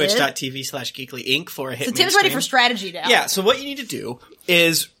 on twitch.tv/geeklyinc for a Hitman So Tim's ready stream. for strategy now. Yeah, so what you need to do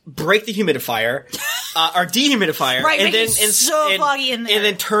is break the humidifier, or dehumidifier, Right, and make then it so foggy in there. and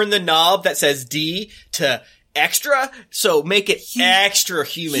then turn the knob that says D to extra, so make it extra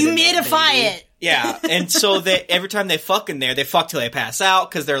humid. in there, Humidify baby. it. Yeah, and so that every time they fuck in there, they fuck till they pass out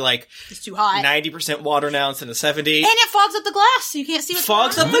because they're like It's too hot. 90% water now instead of 70. And it fogs up the glass so you can't see what's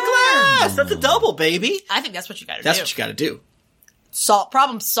Fogs going up on. the glass. That's a double, baby. I think that's what you gotta That's do. what you got to do.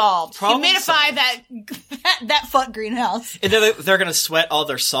 Problem solved. Problem Humidify solved. that fuck greenhouse. And then they're going to sweat all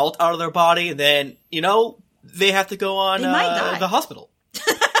their salt out of their body, and then, you know, they have to go on They might die. the hospital.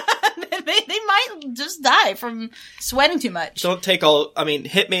 they might just die from sweating too much. Don't take all. I mean,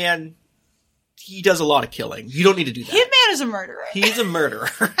 Hitman. He does a lot of killing. You don't need to do that. Hitman is a murderer. He's a murderer.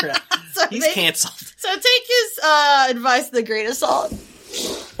 So He's canceled. So take his advice to the great assault.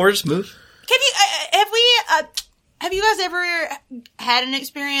 Or just move. Have you guys ever had an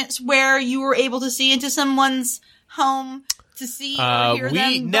experience where you were able to see into someone's home to see or hear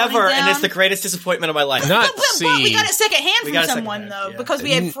them Never, burning and it's down? the greatest disappointment of my life. Not But we got it see. secondhand from got it someone, secondhand, though, yeah. because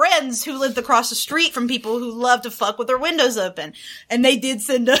we had friends who lived across the street from people who love to fuck with their windows open. And they did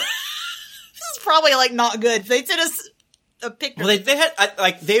send us... This is probably, like, not good. They sent us a picture. Well, they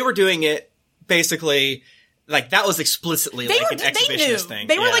had they were doing it basically like that was explicitly an exhibitionist thing.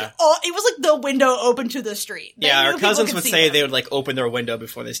 They were like, it was like the window open to the street. They yeah, knew our people cousins could would see say them. they would like open their window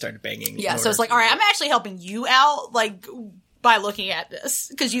before they started banging. Yeah, so it's like, all right, I'm actually helping you out, like, by looking at this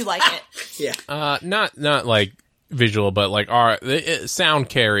because you like it. yeah, Not like visual, but like sound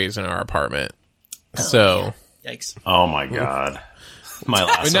carries in our apartment. So yikes! Oh my god. My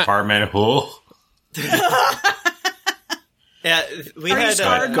last apartment. Oh. Yeah, we Are you had.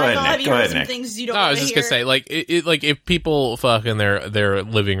 scarred, Go ahead, Michael? Nick. Have you Go heard ahead, some Nick. things you don't no, I want was to just hear? gonna say, like, like if people fuck in their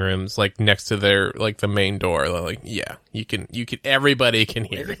living rooms, like next to their like the main door, like you can everybody can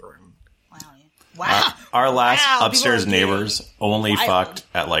hear. Wow. Our last Wow, upstairs people are getting neighbors only wild. fucked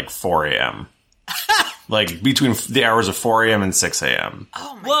at like 4 a.m. Like between the hours of 4 a.m. and 6 a.m.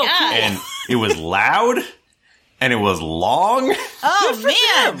 Oh my Whoa, god. And it was loud and it was long. Oh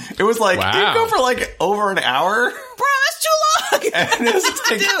man. It was like, Wow. it'd go for like over an hour. Bro, that's too long. And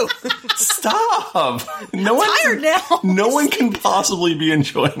it's like, stop. No one, Tired now. no one can possibly be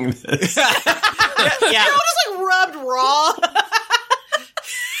enjoying this. yeah, They're all just like rubbed raw.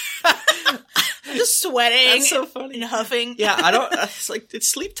 Just sweating. that's so funny. And huffing. Yeah, I don't. It's like it's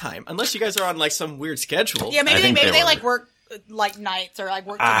sleep time unless you guys are on like some weird schedule. Yeah, I maybe think they they were. like work like nights or like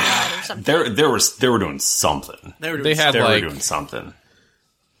work tonight or something. They were doing something. they were doing They had They were like doing something.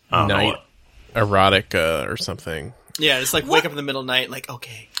 I don't know night what. erotica or something. Yeah, it's like wake up in the middle of the night, like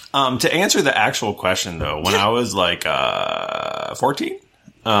okay. To answer the actual question, though, when I was like 14,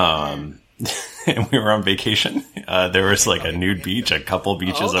 and we were on vacation, there was like a nude beach a couple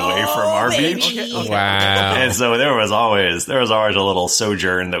beaches away from our baby. beach. Wow. And so there was always a little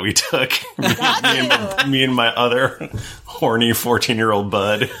sojourn that we took. me and my other horny 14-year-old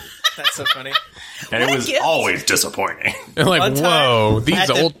bud, That's so funny. and it was gift. always disappointing. And like, One time whoa, these at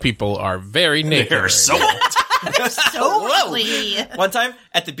the- old people are very naked. They're so old. So ugly. One time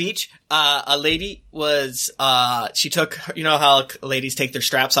at the beach, a lady was she took you know how ladies take their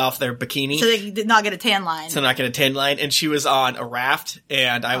straps off their bikini So they did not get a tan line. to not get a tan line, and she was on a raft,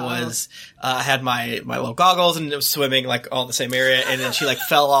 and I was had my little goggles and was swimming like all in the same area, and then she like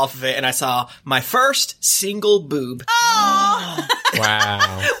fell off of it, and I saw my first single boob. Oh, Wow.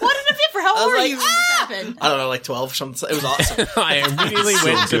 what did it fit for? How old was were like, you when this happened? I don't know, like 12 or something. It was awesome. I immediately So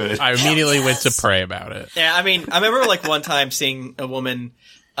good. went to pray about it. Yeah, I mean, I remember like one time seeing a woman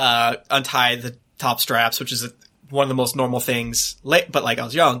untie the top straps, which is one of the most normal things. But like I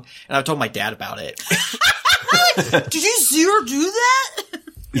was young, and I told my dad about it. Did you see her do that?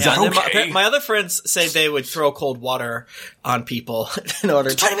 Is Yeah, that and then okay? my other friends say they would throw cold water on people in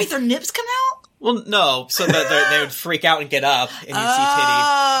order Trying to to. make their nips come out? Well, no, so that they would freak out and get up, and you'd see titties.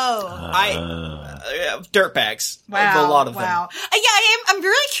 Oh. Dirtbags. Wow. A lot of them. Wow. I'm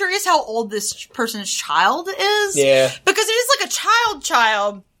really curious how old this person's child is. Yeah. Because it is like a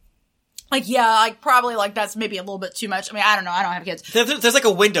child. Like, yeah, like probably like that's maybe a little bit too much. I mean, I don't know. I don't have kids. There's like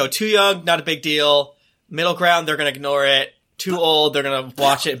a window. Too young, not a big deal. Middle ground, they're gonna ignore it. Too old, they're gonna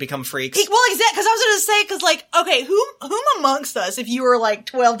watch it and become freaks. Well, exactly. Because I was going to say, because like, okay, whom amongst us, if you were like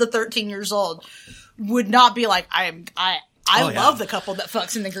 12 to 13 years old, would not be like, I Oh, yeah. love the couple that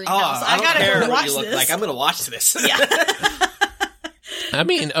fucks in the Oh, greenhouse. I don't gotta care go what watch you look this. like. I'm gonna watch this. Yeah. I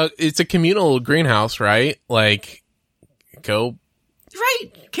mean, it's a communal greenhouse, right? Like, go Right.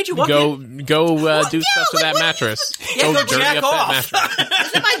 Can't you walk do in? stuff to like, that what- mattress. Yeah, go dirty jack up that off. mattress.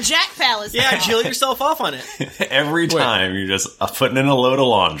 Is it my Jack Palace? Yeah, jill yourself off on it. Every time you're just putting in a load of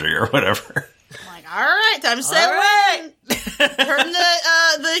laundry or whatever. I'm like, all right, time to settle in. Turn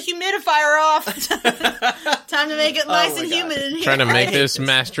the humidifier off. Time to make it nice my and God. humid in here. Trying to make hate this this.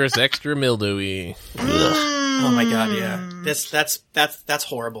 mattress extra mildewy. Oh my god, yeah. That's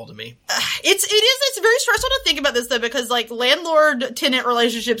horrible to me. It's very stressful to think about this though, because like landlord tenant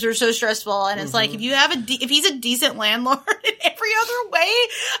relationships are so stressful, and it's like if you have if he's a decent landlord in every other way,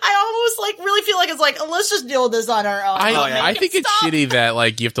 I almost like really feel like it's like let's just deal with this on our own. I think it's Stop. shitty that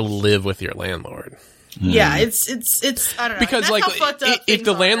like you have to live with your landlord. Yeah, it's I don't know, Because That's like how fucked up if things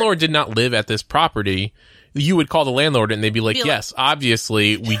the are. landlord did not live at this property, you would call the landlord and they'd be like, yes,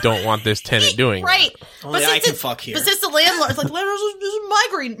 obviously we don't want this tenant doing right. that. Only I can fuck here. But since the landlord, it's like, this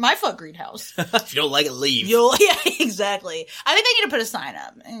is my fuck greenhouse. If you don't like it, leave. Yeah, exactly. I think they need to put a sign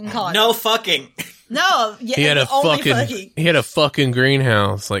up and call it. No fucking. No, yeah, He had a fucking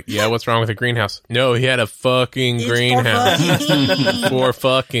greenhouse. Like, yeah, what's wrong with a greenhouse? No, he had a fucking greenhouse for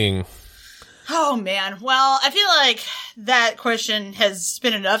fucking. Oh man. Well, I feel like that question has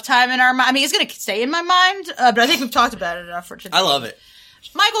spent enough time in our mind. I mean, it's going to stay in my mind, but I think we've talked about it enough for today. I love it.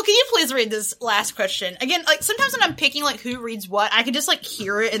 Michael, can you please read this last question? Again, like, sometimes when I'm picking, like, who reads what, I can just, like,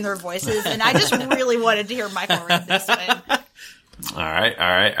 hear it in their voices, and I just really wanted to hear Michael read this one. All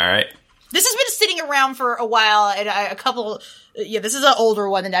right. This has been sitting around for a while, and this is an older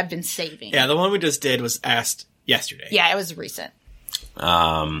one that I've been saving. Yeah, the one we just did was asked yesterday. Yeah, it was recent.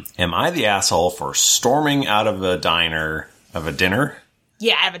 Am I the asshole for storming out of a dinner of a dinner?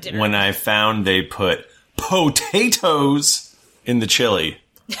 Yeah, I have a dinner. When I found they put potatoes in the chili.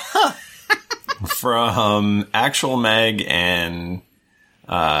 From Actual Meg and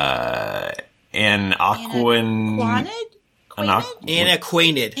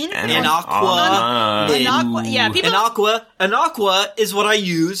Unacquainted. Anaqua is what I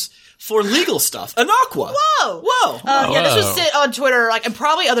use for legal stuff. Anaqua. Whoa. Yeah, this was sent on Twitter, like, and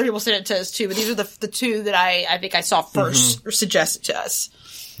probably other people sent it to us too, but these are the two that I think I saw first or suggested to us.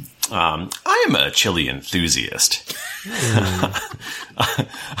 I am a chili enthusiast.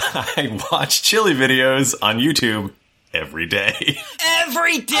 I watch chili videos on YouTube every day.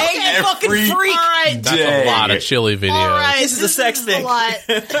 Every day, okay, you fucking freak. Right. That's a lot of chili videos. All right, this is a sex thing. A lot.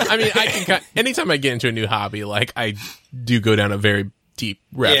 I mean, anytime I get into a new hobby, like, I do go down a very deep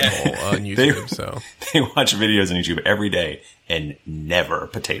rabbit hole on YouTube. They watch videos on YouTube every day and never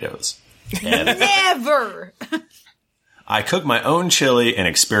potatoes. Never. I cook my own chili and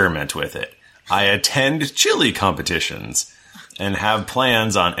experiment with it. I attend chili competitions and have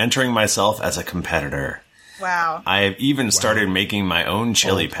plans on entering myself as a competitor. Wow. I have even started making my own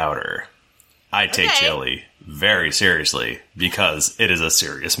chili powder. I take chili very seriously because it is a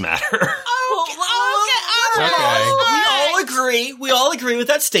serious matter. Okay. We all agree with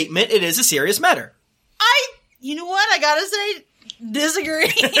that statement. It is a serious matter. You know what? I gotta say,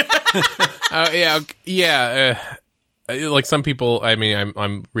 disagree. Like, some people, I mean,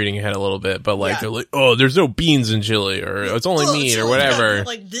 I'm reading ahead a little bit, but like, they're like, oh, there's no beans in chili, or it's only meat, or whatever.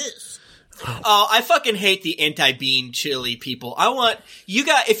 Like this. Oh, I fucking hate the anti-bean chili people. If you're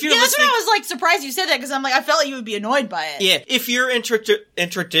that's listening, why I was like surprised you said that, because I'm like, I felt like you would be annoyed by it. Yeah, if you're in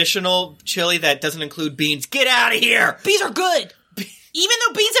traditional chili that doesn't include beans, get out of here. Beans are good. Even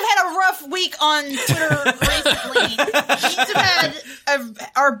though beans have had a rough week on Twitter recently, beans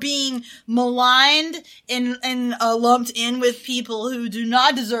are being maligned and lumped in with people who do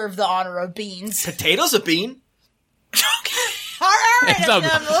not deserve the honor of beans. Potatoes a bean. All right, let's not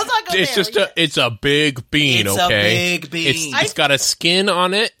go there. It's a big bean, It's okay? a big bean. It's got a skin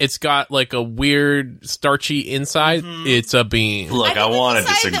on it. It's got like a weird starchy inside. Mm-hmm. It's a bean. Look, I want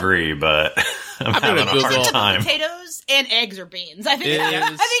to disagree, but I'm having a hard time. Potatoes and eggs are beans. I think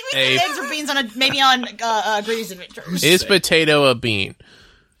we did eggs are beans on Greedy's Adventures. Is potato a bean?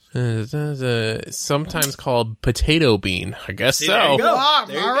 Sometimes called potato bean. I guess so. There you go. All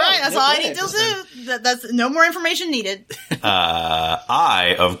right, that's all I need to do. That's no more information needed.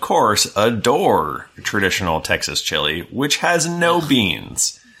 I, of course, adore traditional Texas chili, which has no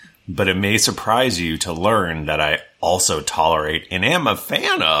beans. But it may surprise you to learn that I also tolerate and am a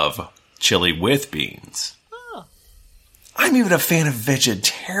fan of chili with beans. I'm even a fan of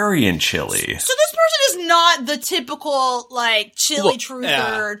vegetarian chili. So this person is not the typical, like, chili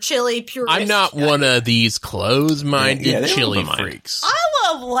truther, chili purist. I'm not one of these closed-minded chili freaks.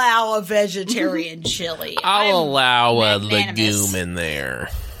 I'll allow a vegetarian chili. I'll allow a legume in there.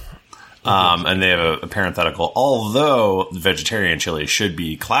 And they have a parenthetical. Although the vegetarian chili should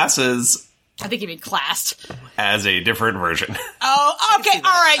be classes... I think you mean classed. As a different version. Oh, okay. All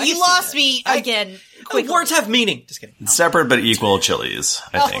right. You lost me again. Quickly. Words have meaning. Just kidding. Separate but equal chilies,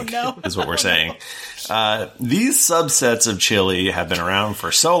 I think, is what we're saying. These subsets of chili have been around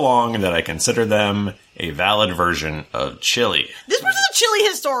for so long that I consider them a valid version of chili. This person's a chili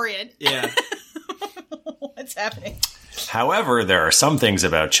historian. Yeah. What's happening? However, there are some things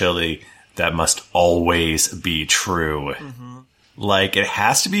about chili that must always be true. Mm-hmm. Like, it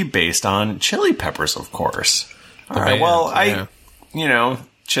has to be based on chili peppers, of course. All right, well,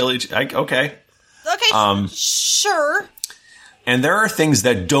 chili, okay. Okay, sure. And there are things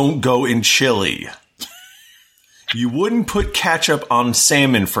that don't go in chili. You wouldn't put ketchup on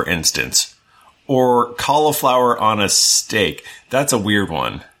salmon, for instance, or cauliflower on a steak. That's a weird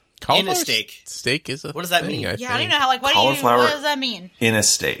one. In a steak. Steak is a What does that thing, mean? I Yeah, I don't think. even know how. Like, what Cauliflower- does that mean? In a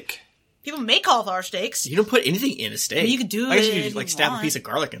steak. People make cauliflower steaks. You don't put anything in a steak. You could do I guess it you if could, like, you stab want. a piece of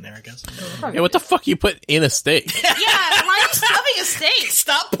garlic in there, I guess. Yeah, what the fuck you put in a steak? Yeah, why are you stuffing a steak?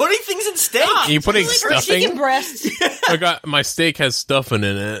 Stop putting things in steak! You putting It's like for chicken stuffing? breast. I got my steak has stuffing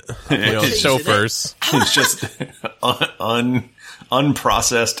in it. You know, chauffeurs. It's just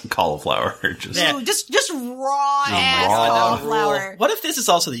unprocessed cauliflower. Just Yeah. Ooh, just raw ass raw. cauliflower. What if this is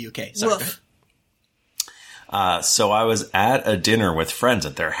also the UK? Sorry. Woof. So I was at a dinner with friends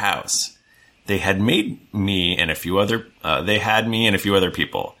at their house. They had made me and a few other. They had me and a few other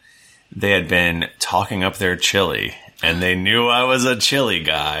people. They had been talking up their chili, and they knew I was a chili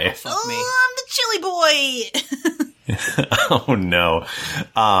guy. Fuck me. Oh, I'm the chili boy. Oh no!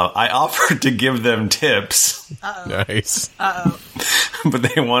 I offered to give them tips, Nice. but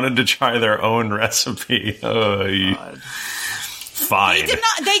they wanted to try their own recipe. Fine.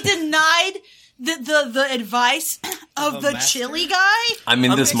 They denied the advice of the master? chili guy I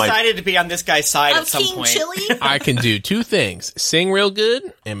mean, I'm this might. excited to be on this guy's side of at some King point. Chili. I can do two things: sing real good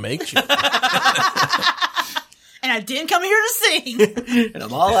and make chili. And I didn't come here to sing. And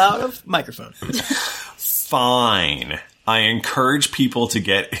I'm all out of microphone. Fine. I encourage people to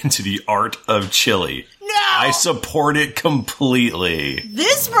get into the art of chili. No, I support it completely.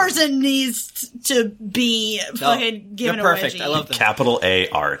 this person needs to be fucking given You're a perfect. wedgie. I love them. Capital A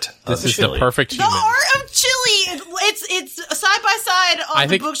art. This of is chili. the perfect The human. Art of Chili. It's side by side on I the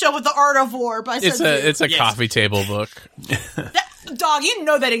think- bookshelf with the Art of War by It's Sun Tzu. a Yes. coffee table book. Dog, you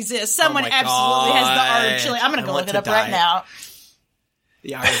know that exists. Someone my absolutely has the Art of God. Chili. I'm gonna I go want look it to up right die. now.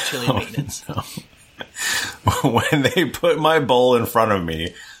 The art of chili maintenance. When they put my bowl in front of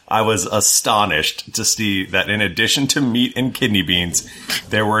me, I was astonished to see that in addition to meat and kidney beans,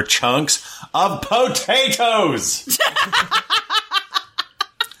 there were chunks of potatoes.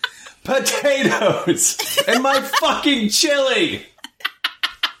 Potatoes and my fucking chili.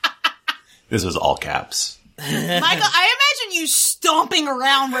 This was all caps. Michael, I imagine you stomping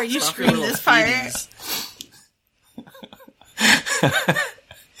around where you scream Little this part. feeties.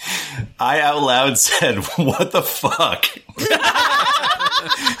 I out loud said, "What the fuck?"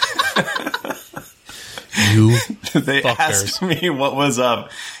 You They Fuckers. asked me what was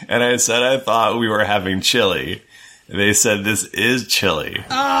up, and I said I thought we were having chili. They said this is chili.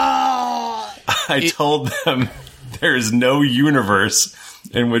 Oh, I told them there is no universe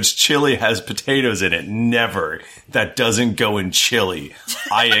in which chili has potatoes in it. Never. That doesn't go in chili.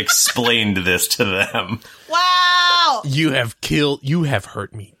 I explained this to them. wow. you have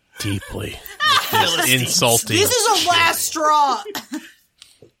hurt me deeply. With this insulting. This is a last straw.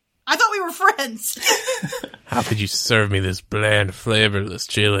 I thought we were friends. How could you serve me this bland, flavorless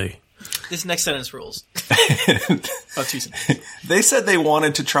chili? This next sentence rules. Oh, 2 sentences. They said they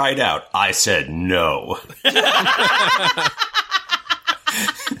wanted to try it out. I said no.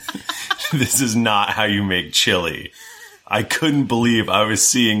 This is not how you make chili. I couldn't believe I was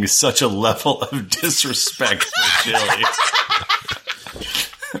seeing such a level of disrespect for chili.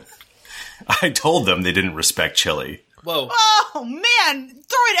 I told them they didn't respect chili. Whoa. Oh man,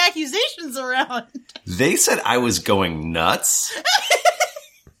 throwing accusations around. They said I was going nuts.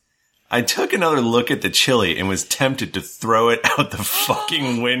 I took another look at the chili and was tempted to throw it out the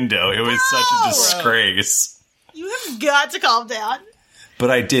fucking window. It was such a disgrace. You have got to calm down. But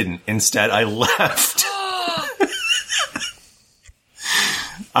I didn't. Instead, I left.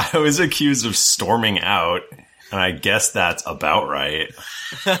 I was accused of storming out, and I guess that's about right.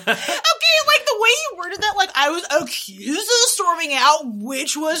 Okay, like the way you worded that, like I was accused of storming out,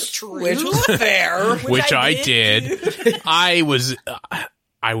 which was true. Which was fair. Which I did. did. I was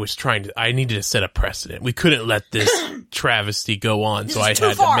trying to. I needed to set a precedent. We couldn't let this travesty go on, so is I too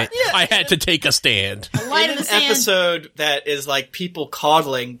had far. to. I had to take a stand. Light In in an the sand. episode that is like people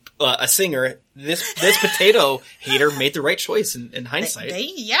coddling a singer, this potato hater made the right choice in hindsight. They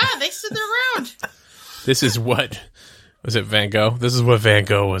stood their ground. This is what was it, Van Gogh? This is what Van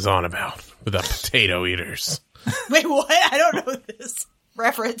Gogh was on about with the potato eaters. Wait, what? I don't know this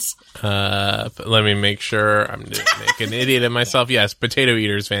reference. But let me make sure I'm just making an idiot of myself. Yes, potato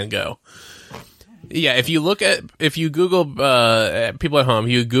eaters, Van Gogh. Yeah, if you Google people at home,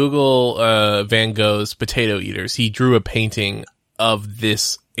 you Google Van Gogh's potato eaters. He drew a painting of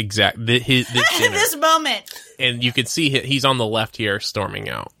this exact this dinner, This moment. and you can see he's on the left here storming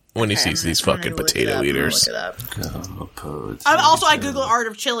out when he sees these fucking potato eaters. I Google Art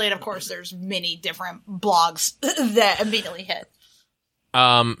of Chili, and of course, there's many different blogs that immediately hit.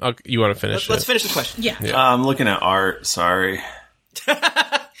 Okay, you want to finish? Let's finish the question. Yeah. I'm looking at art. Sorry.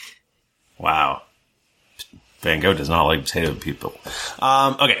 Wow. Van Gogh does not like potato people.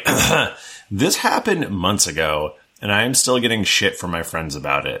 Okay. This happened months ago, and I am still getting shit from my friends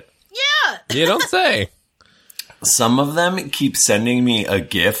about it. Yeah. You don't say. Some of them keep sending me a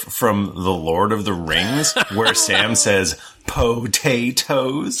gif from The Lord of the Rings where Sam says,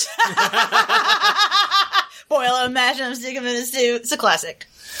 potatoes. Boil them, mash them, stick them in a stew. It's a classic.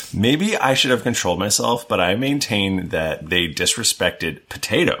 Maybe I should have controlled myself, but I maintain that they disrespected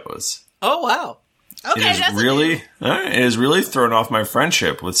potatoes. Oh, wow. Okay, It has really thrown off my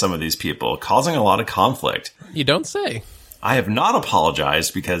friendship with some of these people, causing a lot of conflict. You don't say. I have not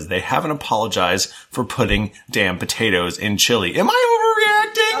apologized because they haven't apologized for putting damn potatoes in chili. Am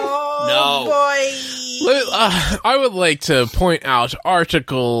I overreacting? Oh, boy. I would like to point out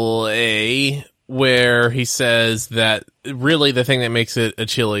Article A, where he says that really the thing that makes it a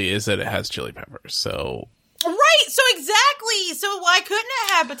chili is that it has chili peppers. So Right, so exactly. So why couldn't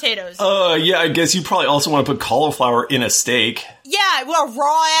it have potatoes? Yeah, I guess you probably also want to put cauliflower in a steak. Yeah, well,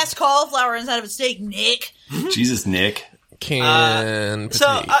 raw-ass cauliflower inside of a steak, Nick. Jesus, Nick. So,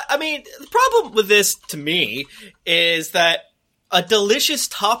 I mean, the problem with this, to me, is that a delicious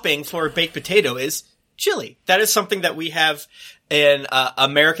topping for a baked potato is chili. That is something that we have in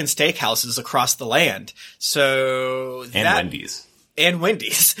American steakhouses across the land. So Wendy's. And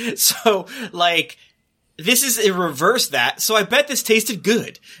Wendy's. So, like, this is a reverse that. So I bet this tasted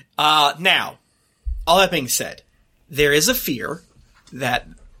good. Now, all that being said, there is a fear that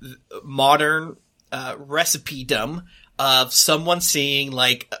modern recipe-dom of someone seeing,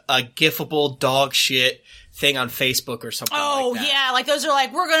 like, a gifable dog shit thing on Facebook or something like that. Yeah, like those are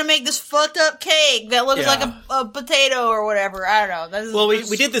like, we're gonna make this fucked up cake that looks like a potato or whatever. I don't know. Well,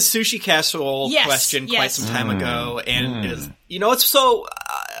 we did the sushi casserole question quite some time ago, and it's so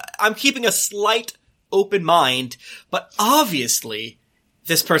I'm keeping a slight open mind, but obviously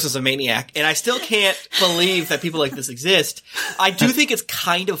this person's a maniac, and I still can't believe that people like this exist. I do think it's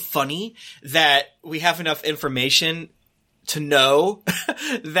kind of funny that we have enough information to know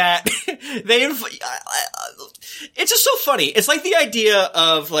that it's just so funny. It's like the idea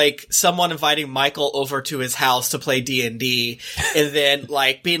of, like, someone inviting Michael over to his house to play D&D and then,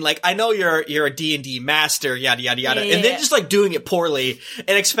 like, being like, I know you're a D&D master, yada, yada, yada. Yeah. And then just, like, doing it poorly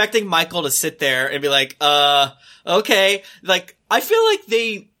and expecting Michael to sit there and be like, okay. Like, I feel like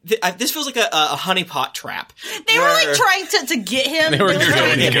this feels like a honeypot trap. They were like trying to get him. They were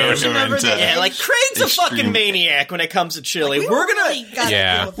trying to go to him. Yeah, like Craig's a fucking maniac when it comes to chili. Like, We're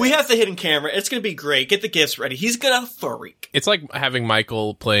gonna, we have have the hidden camera. It's gonna be great. Get the gifts ready. He's gonna freak. it's like having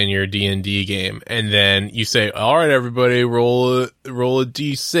Michael play in your D&D game, and then you say, all right, everybody, roll a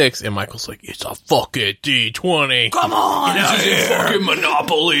D6, and Michael's like, it's a fucking D20. Come on, Get out of here. Fucking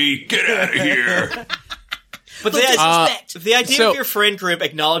Monopoly. Get out of here. But the idea of your friend group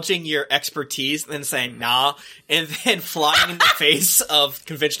acknowledging your expertise and then saying nah, and then flying in the face of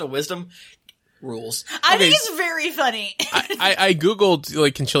conventional wisdom rules. I think it's very funny. I googled,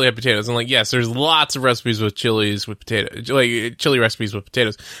 like, can chili have potatoes? And, like, yes, there's lots of recipes with chilies with potatoes, like chili recipes with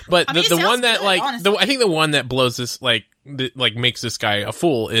potatoes. But I mean, the one that, good, like, honestly. I think the one that blows this, like makes this guy a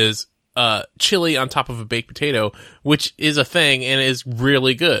fool is chili on top of a baked potato, which is a thing and is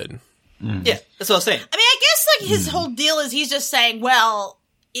really good. Yeah, that's what I was saying. I mean, I guess, like, his whole deal is he's just saying, well,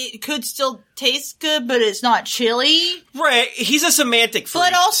 it could still taste good, but it's not chili. Right, he's a semantic freak,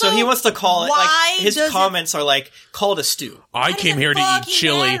 But also, so he wants to call it, why like, his does comments are like, call it a stew. I does came it here to eat fucking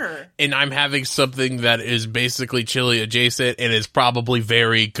chili, matter? and I'm having something that is basically chili adjacent and is probably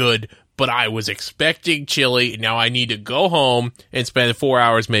very good, but I was expecting chili, and now I need to go home and spend 4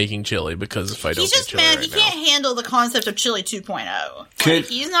 hours making chili, because if I don't He's get just chili mad. right He now. can't handle the concept of chili 2.0. Could- Like,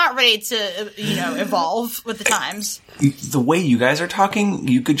 he's not ready to, evolve with the times. The way you guys are talking,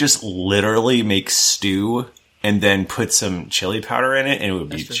 you could just literally make stew and then put some chili powder in it, and it would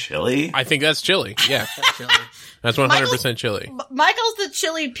be chili. I think that's chili. Yeah, that's 100% chili. Michael's the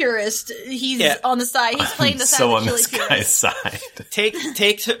chili purist. He's on the side. He's playing the side So of on the chili this purist. guy's side.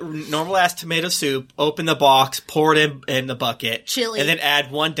 Take normal ass tomato soup, open the box, pour it in the bucket, Chili. and then add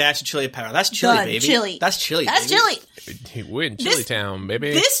 1 dash of chili powder. That's chili, Done. baby. Chili. That's chili. That's baby. chili. We're in Chili Town,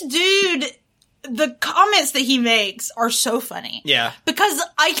 baby. This dude, the comments that he makes are so funny. Yeah. Because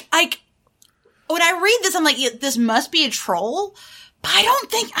I when I read this, I'm like, this must be a troll. But I don't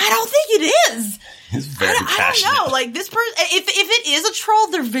think it is. He's very I passionate. don't know. Like, this person, if it is a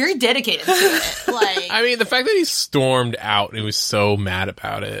troll, they're very dedicated to it. Like, I mean, the fact that he stormed out and he was so mad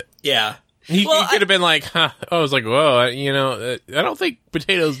about it. Yeah. He could have been like, I was like, whoa, I don't think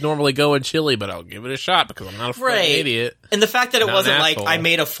potatoes normally go in chili, but I'll give it a shot because I'm not a fucking idiot. And the fact that it Not wasn't an like asshole. I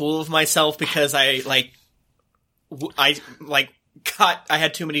made a fool of myself because I I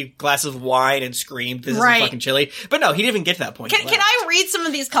had too many glasses of wine and screamed, this Right. is fucking chili. But no, he didn't even get to that point. Can I read some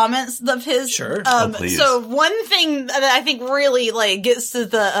of these comments of his? Sure. Please. So one thing that I think really like gets to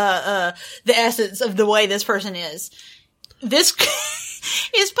the essence of the way this person is. This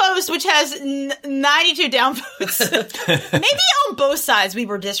his post, which has 92 downvotes. Maybe on both sides we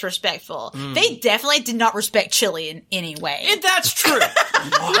were disrespectful. They definitely did not respect chili in any way. And that's true.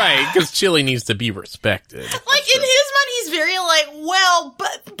 Right, because chili needs to be respected. Like, in his mind, he's very like, well,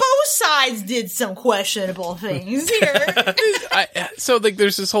 but both sides did some questionable things here. So like,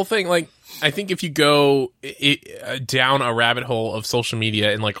 there's this whole thing. Like, I think if you go down a rabbit hole of social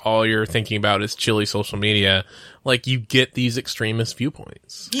media and like all you're thinking about is chili social media, like you get these extremist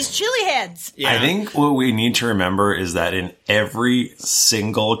viewpoints. These chili heads. Yeah. I think what we need to remember is that in every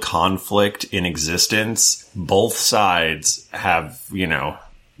single conflict in existence, both sides have,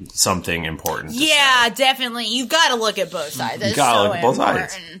 something important to Yeah, say. definitely. You've got to look at both sides. That's gotta so look at both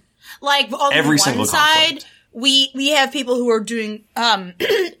important. sides. Like, on Every one single side, conflict. we have people who are doing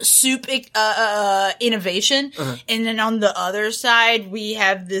soup innovation, and then on the other side, we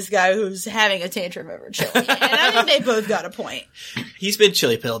have this guy who's having a tantrum over chili. And I think they both got a point. He's been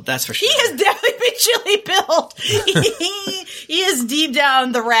chili pilled, that's for sure. He has definitely been chili pilled. He is deep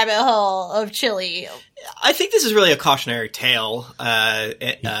down the rabbit hole of chili. I think this is really a cautionary tale.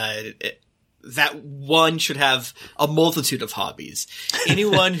 That one should have a multitude of hobbies.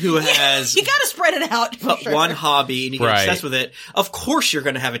 Anyone who has You gotta spread it out. for sure. one hobby and you get Right. obsessed with it, of course you're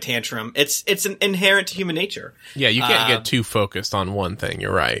going to have a tantrum. It's an inherent to human nature. Yeah, you can't get too focused on one thing.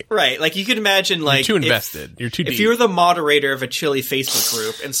 You're right. Right. Like you could imagine like You're too if- invested. You're too deep. If you were the moderator of a chili Facebook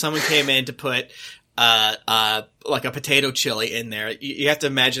group and someone came in to put like a potato chili in there, you have to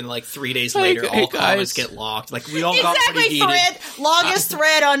imagine like 3 days later hey, all comments guys. get locked. Like we all got pretty Exactly, heated. Fred. Longest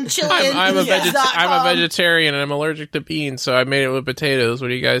thread on chili. I'm a vegetarian and I'm allergic to beans, so I made it with potatoes. What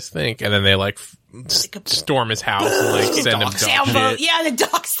do you guys think? And then they like storm his house and like send him dog Downvote. shit. Yeah, they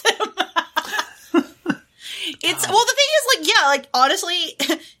dox them. It's well, the thing is, like, yeah, like honestly,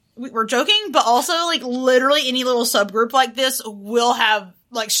 we're joking, but also like literally any little subgroup like this will have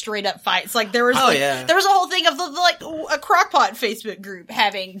like straight up fights. Like there was, there was a whole thing of the like a crockpot Facebook group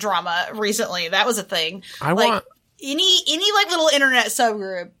having drama recently. That was a thing. I like, want any like little internet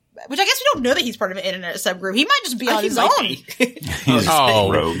subgroup. Which I guess we don't know that he's part of an internet subgroup. He might just be on his own.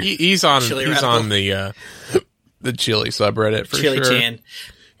 Oh, rogue. he's on Chili he's radical. on the chili subreddit for Chili sure. Chan.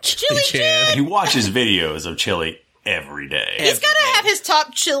 Chili Chan. He watches videos of chili every day. He's got to have his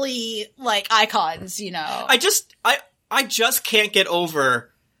top chili like icons, I just can't get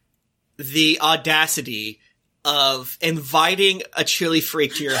over the audacity of inviting a chili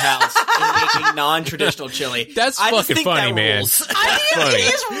freak to your house and making non-traditional chili. That's I just fucking think funny, that man. rules. I think funny.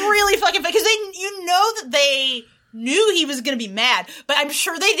 it is really fucking funny because you know that they knew he was going to be mad, but I'm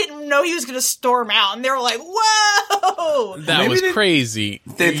sure they didn't know he was going to storm out, and they were like, "Whoa!" That Maybe was they- crazy.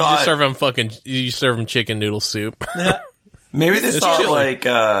 they you thought- just serve him chicken noodle soup. Maybe they thought chili. like,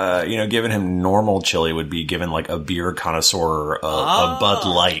 giving him normal chili would be given like a beer connoisseur a Bud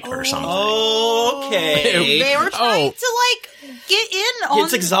Light or something. Okay. They were trying to like get in on.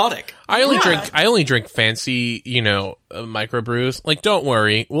 It's exotic. I only drink fancy, microbrews. Like, don't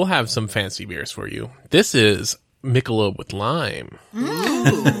worry, we'll have some fancy beers for you. This is Michelob with lime.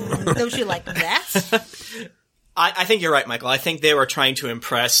 Don't you like that? I think you're right, Michael. I think they were trying to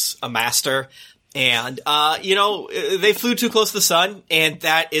impress a master. And, they flew too close to the sun, and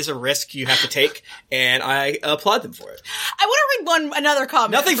that is a risk you have to take, and I applaud them for it. I want to read another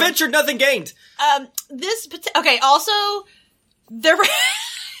comment. Nothing from- ventured, nothing gained. Okay, also, there were,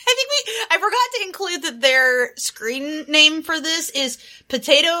 I forgot to include that their screen name for this is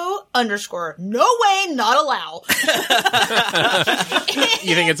potato _. No way, not allow.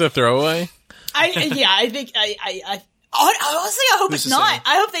 You think it's a throwaway? I think honestly, I hope Who's it's to not. say?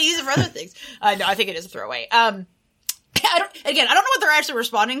 I hope they use it for other things. No, I think it is a throwaway. I don't know what they're actually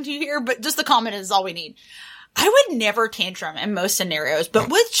responding to here, but just the comment is all we need. I would never tantrum in most scenarios, but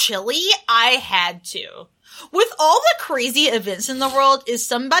with chili, I had to. With all the crazy events in the world, is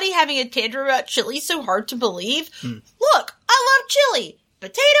somebody having a tantrum about chili so hard to believe? Look, I love chili.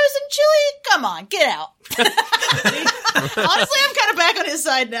 Potatoes and chili? Come on, get out. Honestly, I'm kind of back on his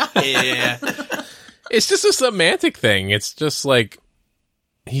side now. Yeah. It's just a semantic thing. It's just like,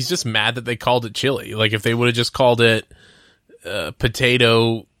 he's just mad that they called it chili. Like, if they would have just called it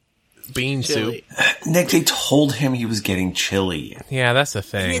potato bean Chili. soup. Nick, they told him he was getting chili. Yeah, that's the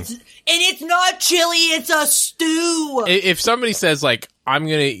thing. And it's not chili, it's a stew. If somebody says, like, I'm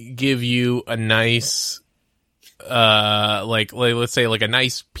going to give you a nice like let's say like a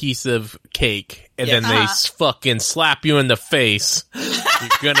nice piece of cake, and then they fucking slap you in the face,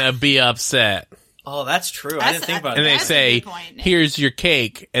 you're gonna be upset. Oh, that's true. I didn't think about and that. And they say, "Here's your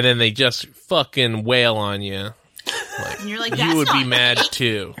cake," and then they just fucking wail on you. Like, and you're like, you would be mad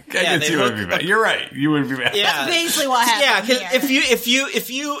too. Would be mad. You're right. You would be mad. Yeah, that's basically what happened. Yeah,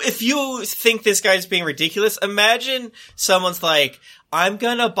 if you think this guy's being ridiculous, imagine someone's like, "I'm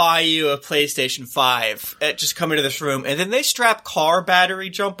gonna buy you a PlayStation 5. Just come into this room," and then they strap car battery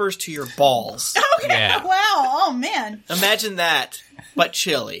jumpers to your balls. Okay. Yeah. Wow. Oh man. Imagine that, but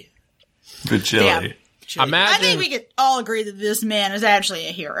chili. But chili. Damn. Imagine, I think we could all agree that this man is actually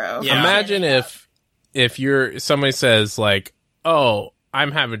a hero. Yeah. Imagine if somebody says like, "Oh,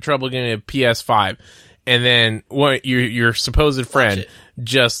 I'm having trouble getting a PS5," and then what your supposed friend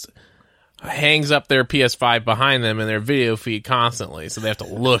just hangs up their PS5 behind them in their video feed constantly, so they have to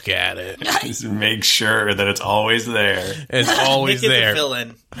look at it. Just make sure that it's always there. It's always Nick there. is a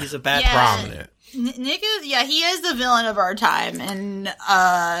villain. He's a bad Prominent. Nick is, he is the villain of our time, and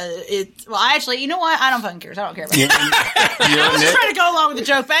actually, you know what? I don't fucking care. So I don't care about it. I was just trying to go along with the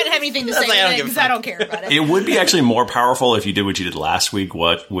joke, but I didn't have anything to say because I don't care about it. It would be actually more powerful if you did what you did last week,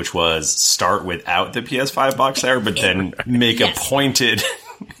 which was start without the PS5 box there, but then make a pointed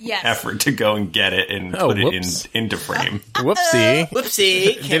effort to go and get it and put it into frame.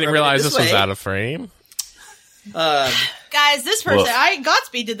 Whoopsie. Didn't realize this was out of frame. Guys, this person,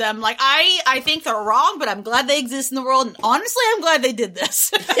 Godspeed to them. Like, I think they're wrong, but I'm glad they exist in the world. And honestly, I'm glad they did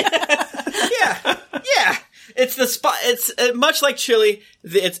this. Yeah. It's it's much like chili.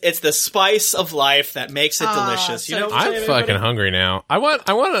 It's the spice of life that makes it delicious. You know what I'm fucking hungry now. I want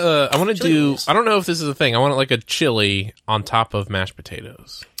to do. Rolls. I don't know if this is a thing. I want like a chili on top of mashed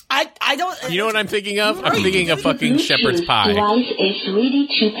potatoes. I don't. You know what I'm thinking of? I'm thinking of fucking shepherd's pie. Device is ready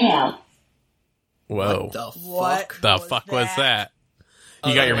to pair. Whoa. What the fuck was that?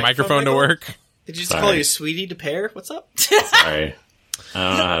 You got your microphone to work? Did you just call you sweetie to pair? What's up? Sorry. I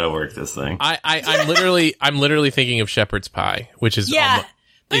don't know how to work this thing. I'm literally thinking of shepherd's pie, which is but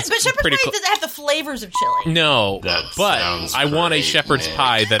shepherd's pie doesn't have the flavors of chili. No, That but sounds I want a great, shepherd's Nick.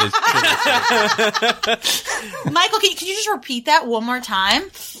 pie that is chili. Michael, can you just repeat that one more time?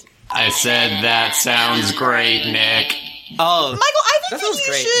 I said that sounds great, Nick. Oh, Michael, I think that sounds that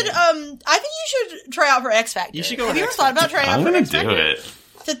you great, should. man. I think you should try out for X Factor. You should go Have on you ever X thought about trying out I'm for gonna X Factor? do it.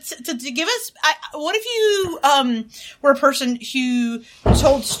 To give us, what if you were a person who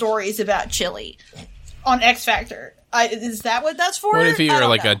told stories about chili on X Factor? Is that what that's for? What if you were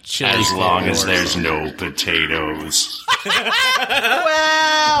like know. a chili? As long as lord? there's no potatoes.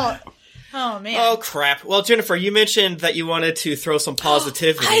 Wow. Oh man. Oh crap! Well, Jennifer, you mentioned that you wanted to throw some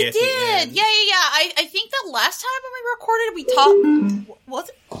positivity. I at the did. end. Yeah. I think that last time when we recorded, we talked. Was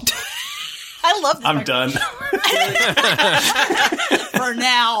it? I love this. I'm done. For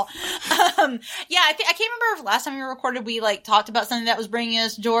now. I can't remember if last time we recorded we like talked about something that was bringing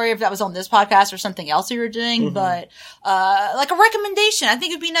us joy, if that was on this podcast or something else we were doing, but like a recommendation. I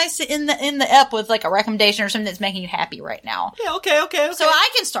think it'd be nice to end the ep with like a recommendation or something that's making you happy right now. Yeah. Okay. So I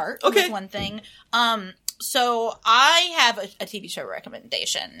can start with one thing. So I have a TV show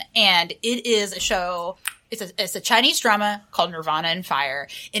recommendation, and it is a show. It's a Chinese drama called Nirvana and Fire,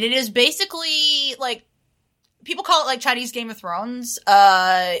 and it is basically like people call it like Chinese Game of Thrones.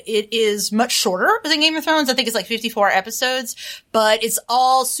 It is much shorter than Game of Thrones. I think it's like 54 episodes, but it's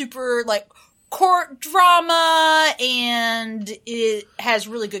all super like court drama, and it has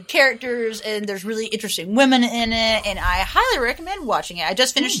really good characters, and there's really interesting women in it, and I highly recommend watching it. I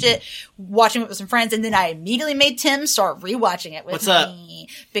just finished it, watching it with some friends, and then I immediately made Tim start rewatching it with me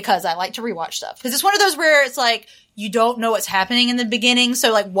because I like to rewatch stuff. Because it's one of those where it's like you don't know what's happening in the beginning,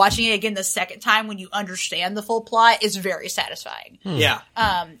 so like watching it again the second time when you understand the full plot is very satisfying. Yeah.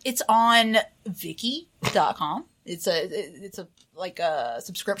 It's on Viki.com. It's a like a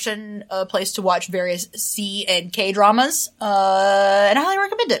subscription place to watch various C and K dramas, and I highly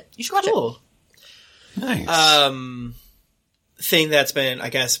recommend it. You should watch it. Nice. Thing that's been, I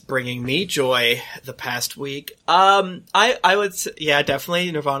guess, bringing me joy the past week. I would say, yeah,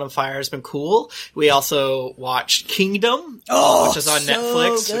 definitely Nirvana and Fire has been cool. We also watched Kingdom, which is on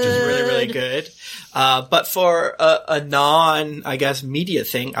Netflix, which is really, really good. But for a non, I guess, media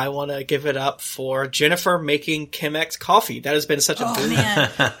thing, I want to give it up for Jennifer making Chemex coffee. That has been such a boon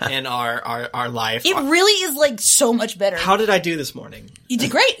in our life. It really is like so much better. How did I do this morning? You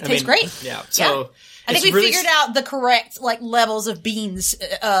did great. It tastes great. Yeah. So I think we really figured out the correct like levels of beans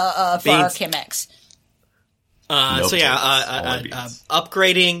for our Chemex. So yeah,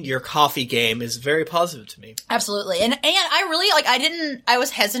 upgrading your coffee game is very positive to me. Absolutely. And I really, I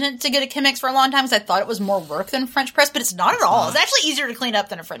was hesitant to get a Chemex for a long time because I thought it was more work than French press, but it's not at all. It's actually easier to clean up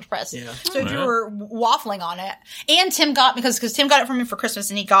than a French press. Yeah. So if you were waffling on it, and Tim got, because Tim got it for me for Christmas,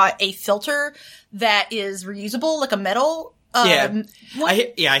 and he got a filter that is reusable, like a metal. I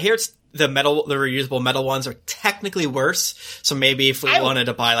hear it's the reusable metal ones are technically worse. So maybe if we wanted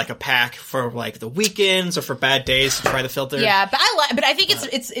to buy like a pack for like the weekends or for bad days to try the filter. Yeah, but I think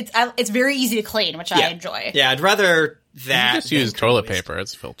it's very easy to clean, which I enjoy. Yeah, I'd rather that. You just use toilet paper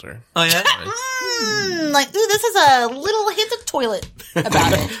as a filter. Oh yeah. This is a little hint of toilet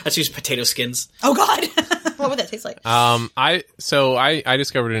about it. Let's use potato skins. Oh God. What would that taste like? I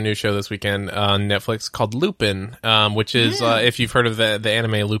discovered a new show this weekend on Netflix called Lupin, which is if you've heard of the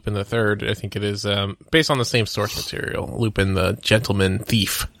anime Lupin the Third, I think it is based on the same source material, Lupin the Gentleman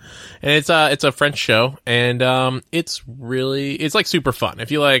Thief, and it's a French show, and it's like super fun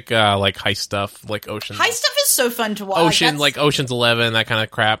if you like heist stuff, like Ocean. Heist stuff is so fun to watch. Like Ocean's 11, that kind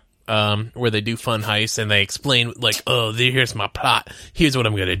of crap. Where they do fun heists and they explain like, oh, here's my plot. Here's what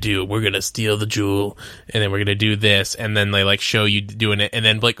I'm gonna do. We're gonna steal the jewel, and then we're gonna do this, and then they like show you doing it, and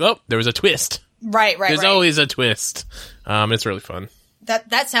then like, oh, there was a twist. Right. There's always a twist. It's really fun.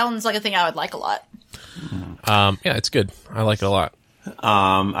 That sounds like a thing I would like a lot. Yeah, it's good. I like it a lot.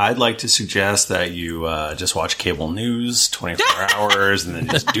 I'd like to suggest that you just watch cable news 24 hours and then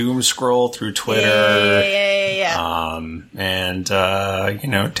just doom scroll through Twitter. Yeah. And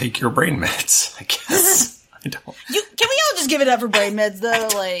take your brain meds, I guess. I don't. Can we all just give it up for brain meds though?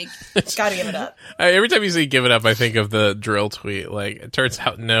 Like, gotta give it up. Every time you say give it up, I think of the drill tweet. Like, it turns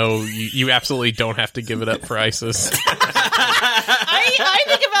out, no, you absolutely don't have to give it up for ISIS. I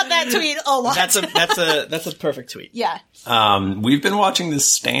think about that tweet a lot. That's a perfect tweet. Yeah. We've been watching The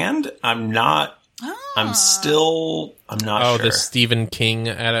Stand. I'm not sure. The Stephen King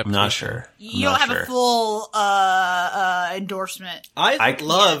adaptation. I'm not sure. You don't have a full endorsement. I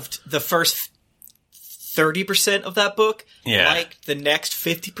loved the first 30% of that book. Yeah. Like the next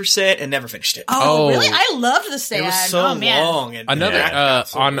 50% and never finished it. Oh, really? I loved The Stand. It was so long. And on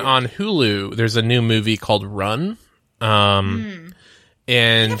Hulu, there's a new movie called Run. And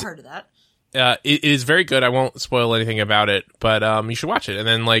I've heard of that. It is very good. I won't spoil anything about it, but you should watch it and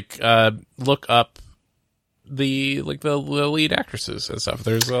then look up the lead actresses and stuff.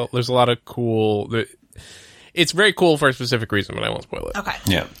 There's a lot of cool. It's very cool for a specific reason, but I won't spoil it. Okay.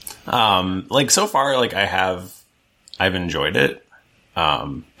 Yeah. So far, I've enjoyed it.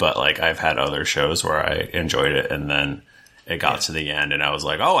 But I've had other shows where I enjoyed it and then it got to the end and I was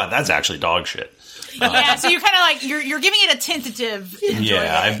like, oh, that's actually dog shit. Yeah, so you're kind of you're giving it a tentative enjoyment.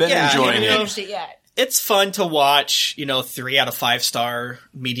 Yeah, I've been enjoying it. Finished it yet. It's fun to watch, 3 out of 5 star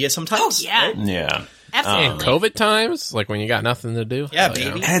media sometimes. Oh, yeah. Right? Yeah. In Absolutely. COVID times, like when you got nothing to do. Yeah,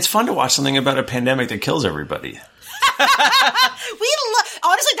 baby. And it's fun to watch something about a pandemic that kills everybody.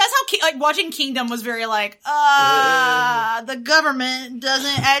 Honestly, that's how watching Kingdom was very the government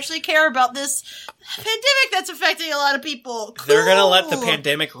doesn't actually care about this pandemic that's affecting a lot of people. Cool. They're gonna let the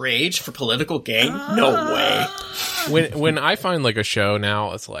pandemic rage for political gain? No way. When I find a show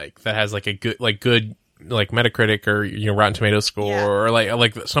now, it's that has a good Metacritic or Rotten Tomatoes score or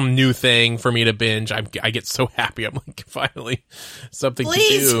some new thing for me to binge, I get so happy. I'm finally something to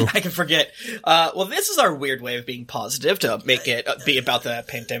do. I can forget. Well, this is our weird way of being positive to make it be about the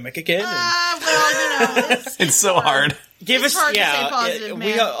pandemic again. It's so hard. Give us, hard to stay positive, man.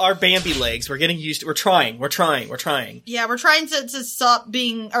 We are Bambi legs. We're getting used to. We're trying. Yeah, we're trying to stop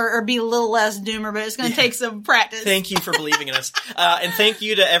being or be a little less doomer, but it's going to take some practice. Thank you for believing in us, and thank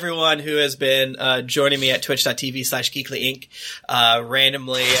you to everyone who has been joining me at twitch.tv/Geekly Inc.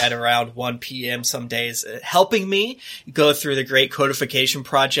 Randomly at around 1 p.m. some days, helping me go through the great codification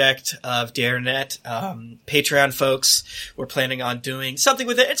project of DareNet. Patreon folks, we're planning on doing something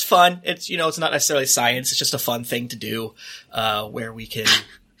with it. It's fun. It's it's not necessarily science. It's just a fun thing to do. Where we can,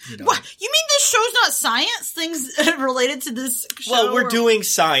 What? You mean this show's not science? Things related to this show? Well, we're doing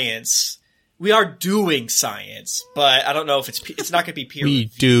science. We are doing science, but I don't know if it's not going to be peer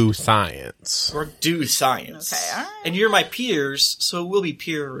reviewed. We do science. We're do science. Okay, all right. And you're my peers, so it will be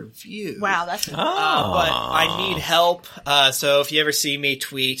peer reviewed. Wow, that's But I need help. So if you ever see me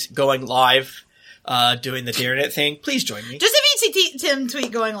tweet going live, doing the DareNet thing, please join me. Just if you see Tim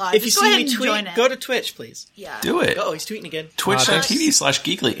tweet going live, if you just see go me ahead and join tweet, it. go to Twitch, please. Yeah. Do it. Oh, he's tweeting again.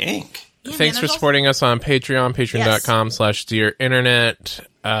 Twitch.tv/Geekly Inc. Yeah, Thanks for supporting us on Patreon, patreon.com/DearInternet.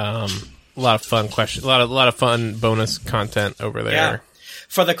 A lot of fun questions, a lot of fun bonus content over there. Yeah.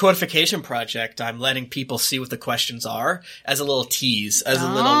 for the codification project, I'm letting people see what the questions are as a little tease, as a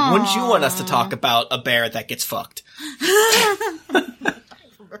little, wouldn't you want us to talk about a bear that gets fucked?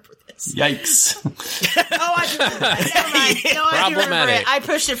 Yikes. Problematic. I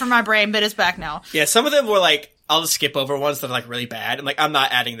pushed it from my brain, but it's back now. Yeah, some of them were like, I'll just skip over ones that are like really bad. I'm like, I'm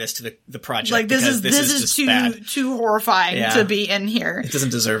not adding this to the project. Like this is just too bad. too horrifying to be in here. It doesn't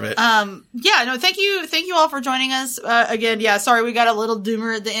deserve it. Yeah, no, thank you all for joining us. Again, yeah, sorry we got a little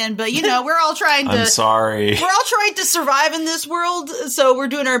doomer at the end, but you know, we're all trying to I'm sorry. We're all trying to survive in this world, so we're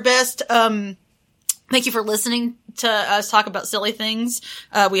doing our best. Thank you for listening to us talk about silly things.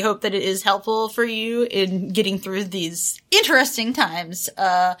 We hope that it is helpful for you in getting through these interesting times.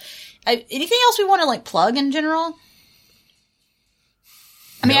 Anything else we want to like plug in general?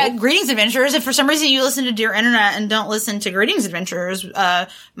 I mean, Greetings Adventurers, if for some reason you listen to Dear Internet and don't listen to Greetings Adventurers,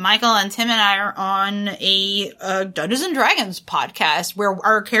 Michael and Tim and I are on a Dungeons & Dragons podcast where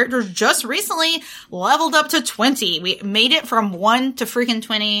our characters just recently leveled up to 20. We made it from 1 to freaking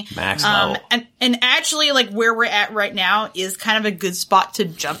 20. Max level. And actually, like, where we're at right now is kind of a good spot to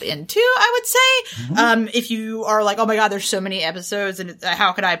jump into, I would say. Mm-hmm. If you are like, oh my god, there's so many episodes and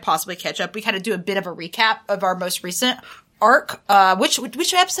how could I possibly catch up? We kind of do a bit of a recap of our most recent arc.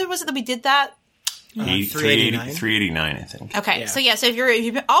 Which episode was it that we did that? 389, I think. Okay, Yeah. so if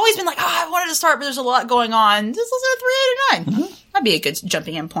you've always been like, oh, I wanted to start, but there's a lot going on, just listen to 389. That'd be a good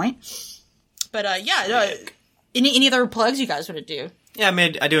jumping in point. But any other plugs you guys want to do? Yeah, I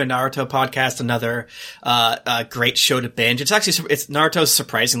mean, I do a Naruto podcast, another great show to binge. It's Naruto's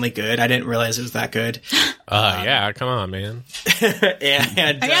surprisingly good. I didn't realize it was that good. Yeah, come on, man.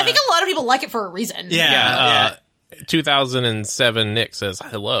 And I think a lot of people like it for a reason. yeah. 2007 Nick says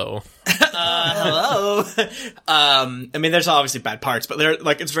hello. Hello. I mean, there's obviously bad parts, but they're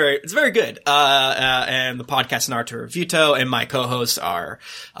like, it's very good. And the podcast Naruto Revuto and my co-hosts are,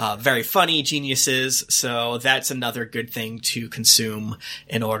 very funny geniuses. So that's another good thing to consume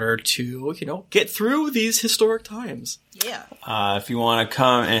in order to, get through these historic times. Yeah. If you want to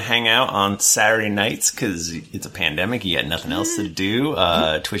come and hang out on Saturday nights, because it's a pandemic, you got nothing else to do,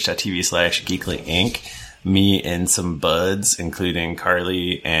 twitch.tv/Geekly Inc. Me and some buds, including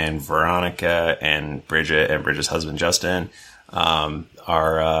Carly and Veronica and Bridget and Bridget's husband Justin, we're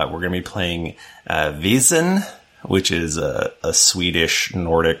going to be playing Väsen, which is a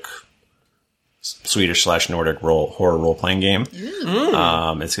Swedish/Nordic horror role playing game.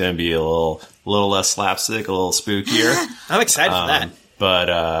 It's going to be a little less slapstick, a little spookier. I'm excited for that.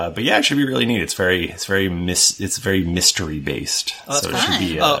 But yeah, it should be really neat. It's very mystery based. Oh, that's so fun. It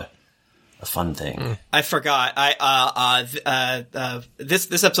should be a fun thing. I forgot.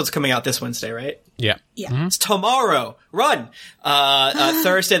 This episode's coming out this Wednesday, right? Yeah. Yeah. It's tomorrow. Run.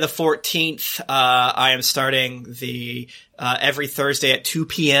 Thursday the 14th. I am starting the every Thursday at 2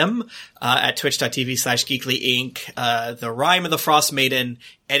 p.m. At twitch.tv/Geekly Inc. The Rime of the Frost Maiden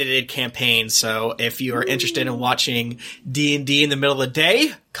edited campaign. So if you are interested in watching D&D in the middle of the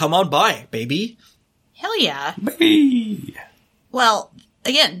day, come on by, baby. Hell yeah. Baby. Well,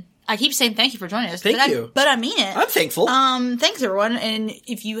 again, I keep saying thank you for joining us. Thank you. But I mean it. I'm thankful. Thanks everyone. And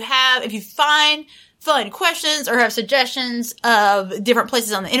if you find questions or have suggestions of different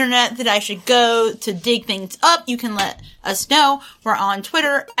places on the internet that I should go to dig things up, you can let us know. We're on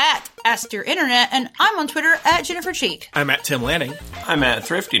Twitter at AskDearInternet, and I'm on Twitter at Jennifer Cheek. I'm at Tim Lanning. I'm at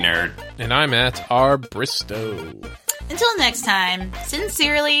Thrifty Nerd. And I'm at R. Bristow. Until next time,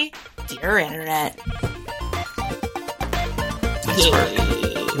 sincerely, Dear Internet.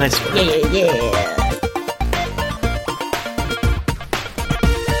 Nice work. Yeah.